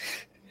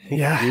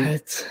 Yeah,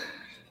 it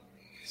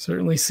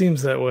certainly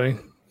seems that way.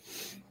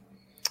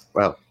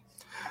 Well,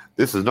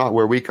 this is not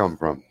where we come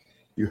from.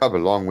 You have a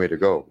long way to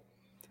go.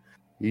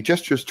 He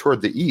gestures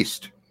toward the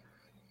east,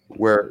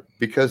 where,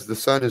 because the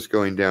sun is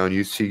going down,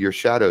 you see your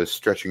shadows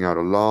stretching out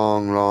a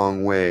long,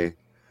 long way.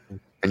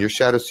 And your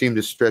shadows seem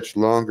to stretch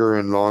longer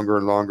and longer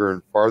and longer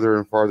and farther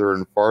and farther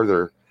and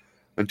farther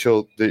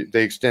until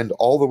they extend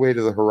all the way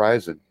to the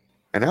horizon.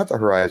 And at the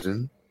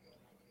horizon,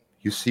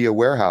 you see a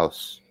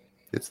warehouse.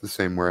 It's the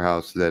same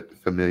warehouse that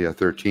Familia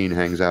 13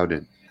 hangs out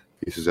in.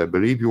 He says, I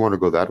believe you want to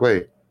go that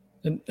way.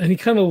 And he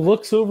kind of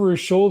looks over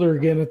his shoulder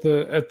again at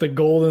the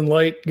golden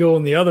light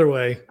going the other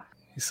way.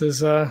 He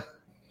says,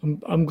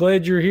 I'm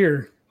glad you're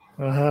here.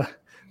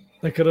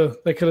 That could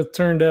have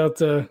turned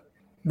out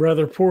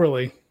rather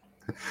poorly.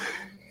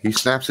 He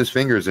snaps his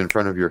fingers in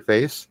front of your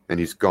face, and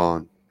he's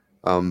gone.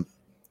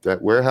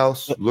 That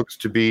warehouse looks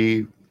to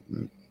be,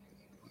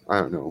 I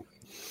don't know,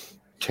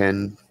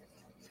 10,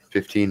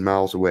 15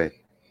 miles away.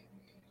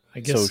 I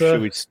guess. So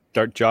should we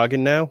start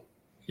jogging now?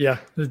 Yeah,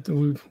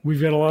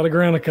 we've got a lot of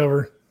ground to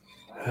cover.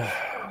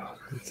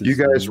 You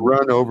guys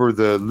run over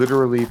the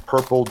literally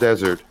purple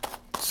desert,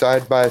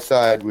 side by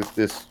side with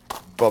this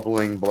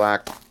bubbling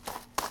black,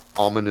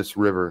 ominous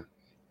river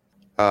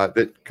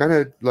that kind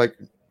of like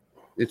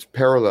it's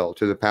parallel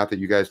to the path that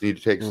you guys need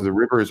to take. So the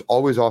river is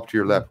always off to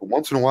your left. But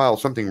once in a while,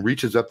 something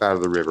reaches up out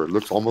of the river. It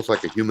looks almost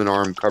like a human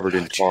arm covered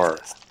in tar,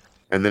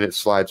 and then it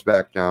slides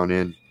back down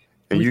in.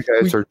 And you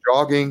guys are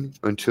jogging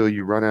until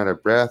you run out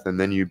of breath, and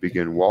then you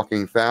begin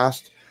walking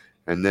fast,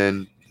 and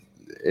then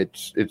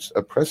it's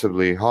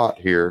oppressively hot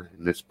here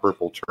in this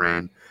purple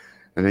terrain,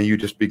 and then you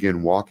just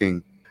begin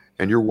walking,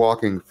 and you're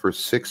walking for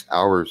 6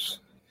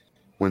 hours.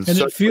 And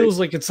it feels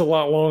like it's a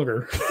lot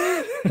longer.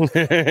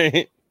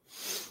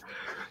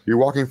 You're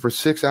walking for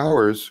 6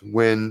 hours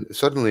when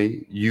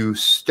suddenly you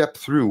step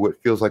through what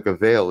feels like a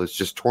veil is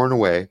just torn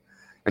away,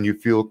 and you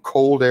feel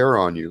cold air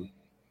on you.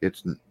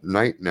 It's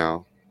night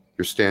now.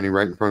 You're standing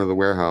right in front of the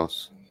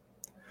warehouse.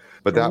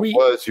 But that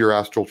was your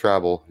astral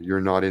travel. You're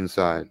not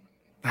inside.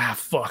 Ah,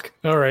 fuck.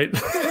 All right.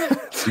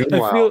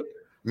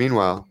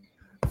 Meanwhile,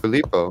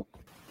 Filippo,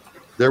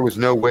 there was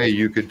no way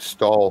you could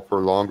stall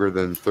for longer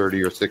than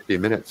 30 or 60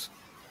 minutes.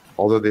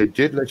 Although they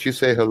did let you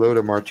say hello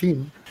to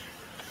Martin,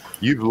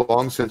 you've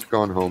long since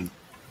gone home.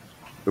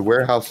 The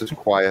warehouse is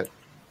quiet.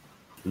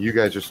 You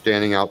guys are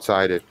standing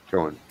outside it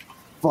going,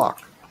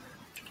 fuck.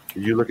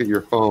 You look at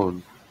your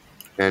phone,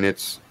 and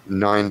it's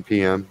 9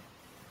 p.m.,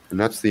 and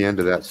that's the end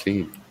of that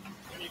scene.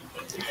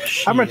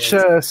 How much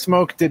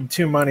smoke did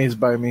 2 monies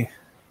buy me?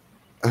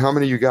 How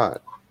many you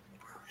got?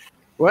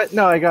 What?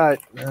 No, I got.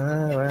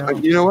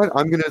 Well. You know what?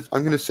 I'm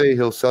gonna say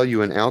he'll sell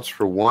you an ounce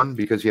for 1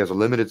 because he has a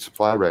limited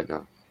supply right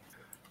now.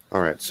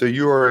 All right. So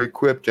you are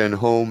equipped and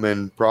home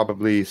and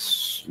probably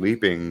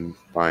sleeping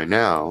by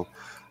now,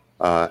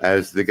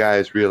 as the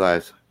guys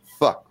realize,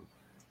 fuck,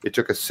 it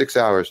took us 6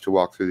 hours to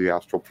walk through the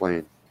astral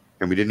plane,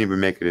 and we didn't even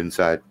make it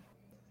inside.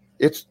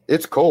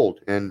 It's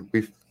cold, and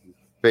we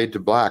fade to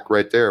black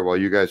right there while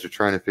you guys are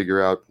trying to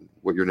figure out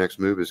what your next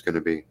move is going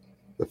to be.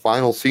 The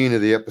final scene of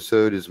the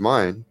episode is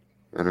mine,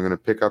 and I'm going to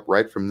pick up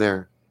right from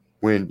there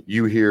when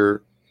you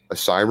hear a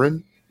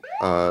siren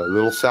a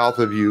little south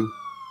of you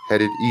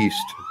headed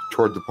east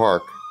toward the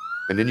park,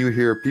 and then you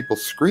hear people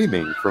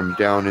screaming from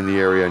down in the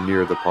area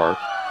near the park,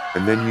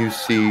 and then you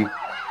see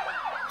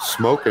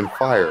smoke and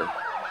fire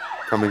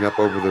coming up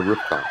over the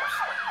rooftops.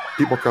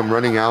 People come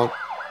running out,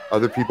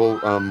 other people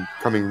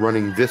coming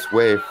running this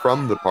way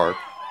from the park.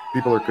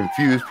 People are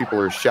confused, people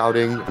are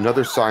shouting,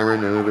 another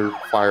siren, another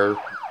fire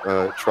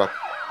truck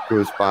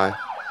goes by.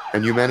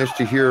 And you manage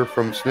to hear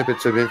from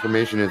snippets of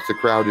information as the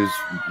crowd is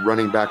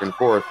running back and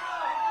forth.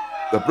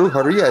 The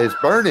Brujeria is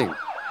burning.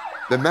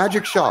 The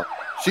magic shop,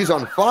 she's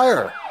on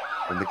fire.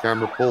 And the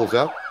camera pulls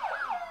up.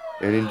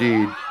 And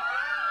indeed,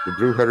 the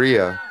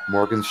Brujeria,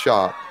 Morgan's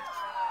shop,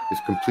 is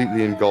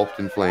completely engulfed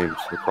in flames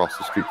across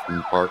the street from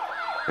the park.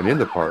 And in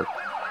the park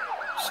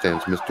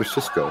stands Mr.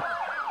 Cisco,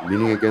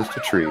 leaning against a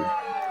tree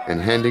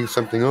and handing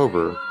something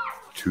over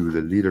to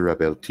the leader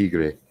of El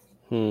Tigre.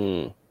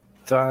 Dun,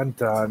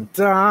 dun,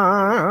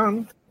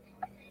 dun.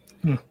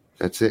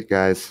 That's it,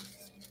 guys.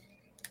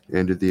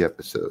 End of the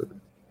episode.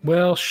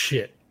 Well,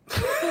 shit.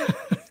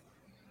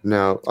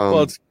 Now,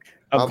 I'm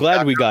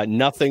glad we got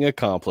nothing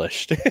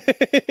accomplished.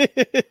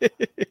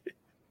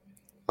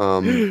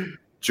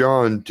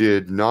 John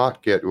did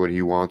not get what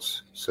he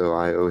wants, so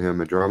I owe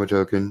him a drama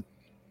token.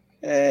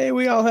 Hey,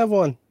 we all have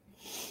one.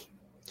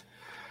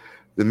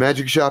 The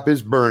magic shop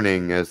is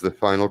burning as the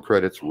final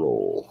credits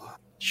roll.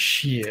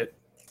 Shit.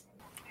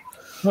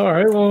 All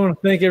right. Well, I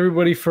want to thank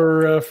everybody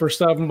for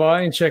stopping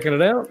by and checking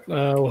it out.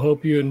 We'll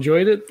hope you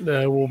enjoyed it.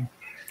 We'll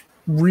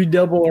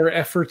redouble our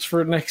efforts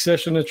for next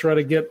session to try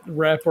to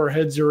wrap our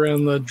heads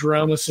around the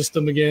drama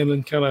system again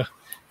and kind of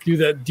do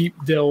that deep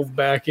delve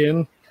back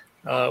in.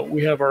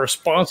 We have our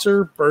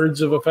sponsor,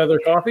 Birds of a Feather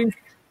Coffee.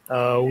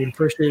 We'd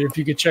appreciate it if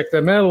you could check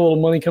them out. A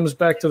little money comes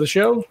back to the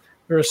show.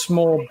 They're a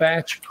small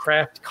batch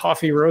craft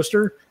coffee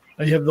roaster.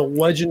 You have the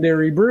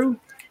Legendary Brew.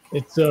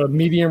 It's a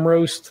medium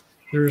roast.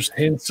 There's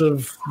hints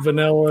of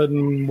vanilla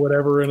and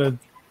whatever in it.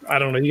 I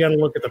don't know. You got to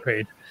look at the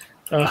page.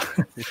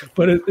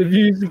 But if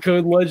you use the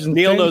code Legends,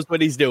 Neil knows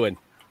what he's doing.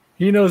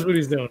 He knows what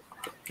he's doing.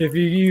 If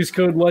you use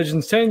code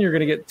Legends10, you're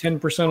going to get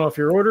 10% off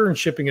your order, and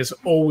shipping is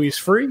always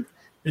free.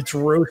 It's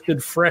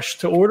roasted fresh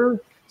to order,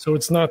 so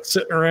it's not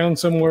sitting around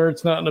somewhere.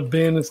 It's not in a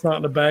bin. It's not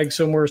in a bag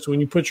somewhere. So when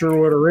you put your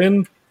order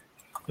in,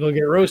 it'll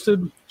get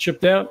roasted,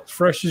 shipped out, as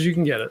fresh as you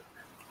can get it.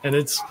 And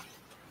it's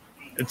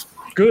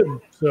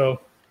good. So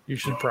you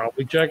should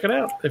probably check it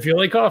out if you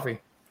like coffee.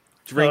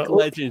 Drink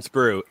Legends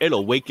Brew.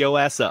 It'll wake your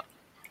ass up.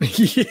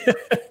 Yeah.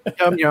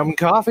 Yum, yum,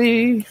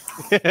 coffee.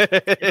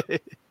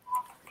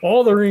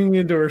 All the ringing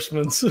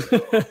endorsements.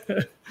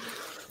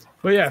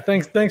 But yeah,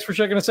 thanks for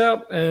checking us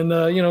out. And,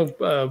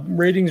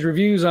 ratings,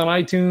 reviews on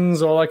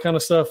iTunes, all that kind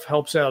of stuff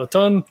helps out a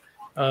ton.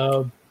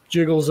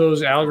 Jiggles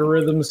those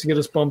algorithms to get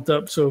us bumped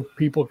up so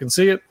people can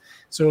see it.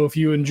 So if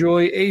you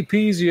enjoy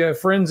APs, you have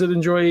friends that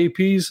enjoy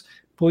APs,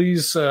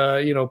 please,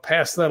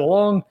 pass that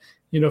along.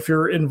 If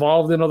you're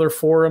involved in other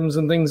forums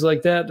and things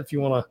like that, if you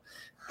want to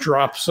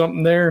drop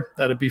something there,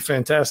 that'd be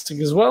fantastic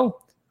as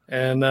well.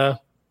 And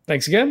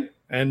thanks again,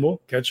 and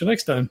we'll catch you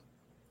next time.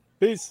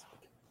 Peace.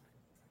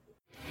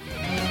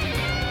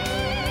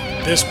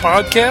 This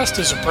podcast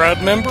is a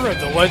proud member of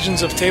the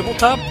Legends of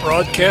Tabletop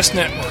Broadcast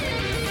Network.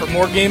 For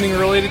more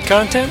gaming-related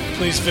content,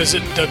 please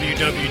visit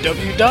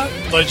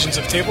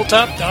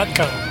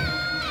www.legendsoftabletop.com.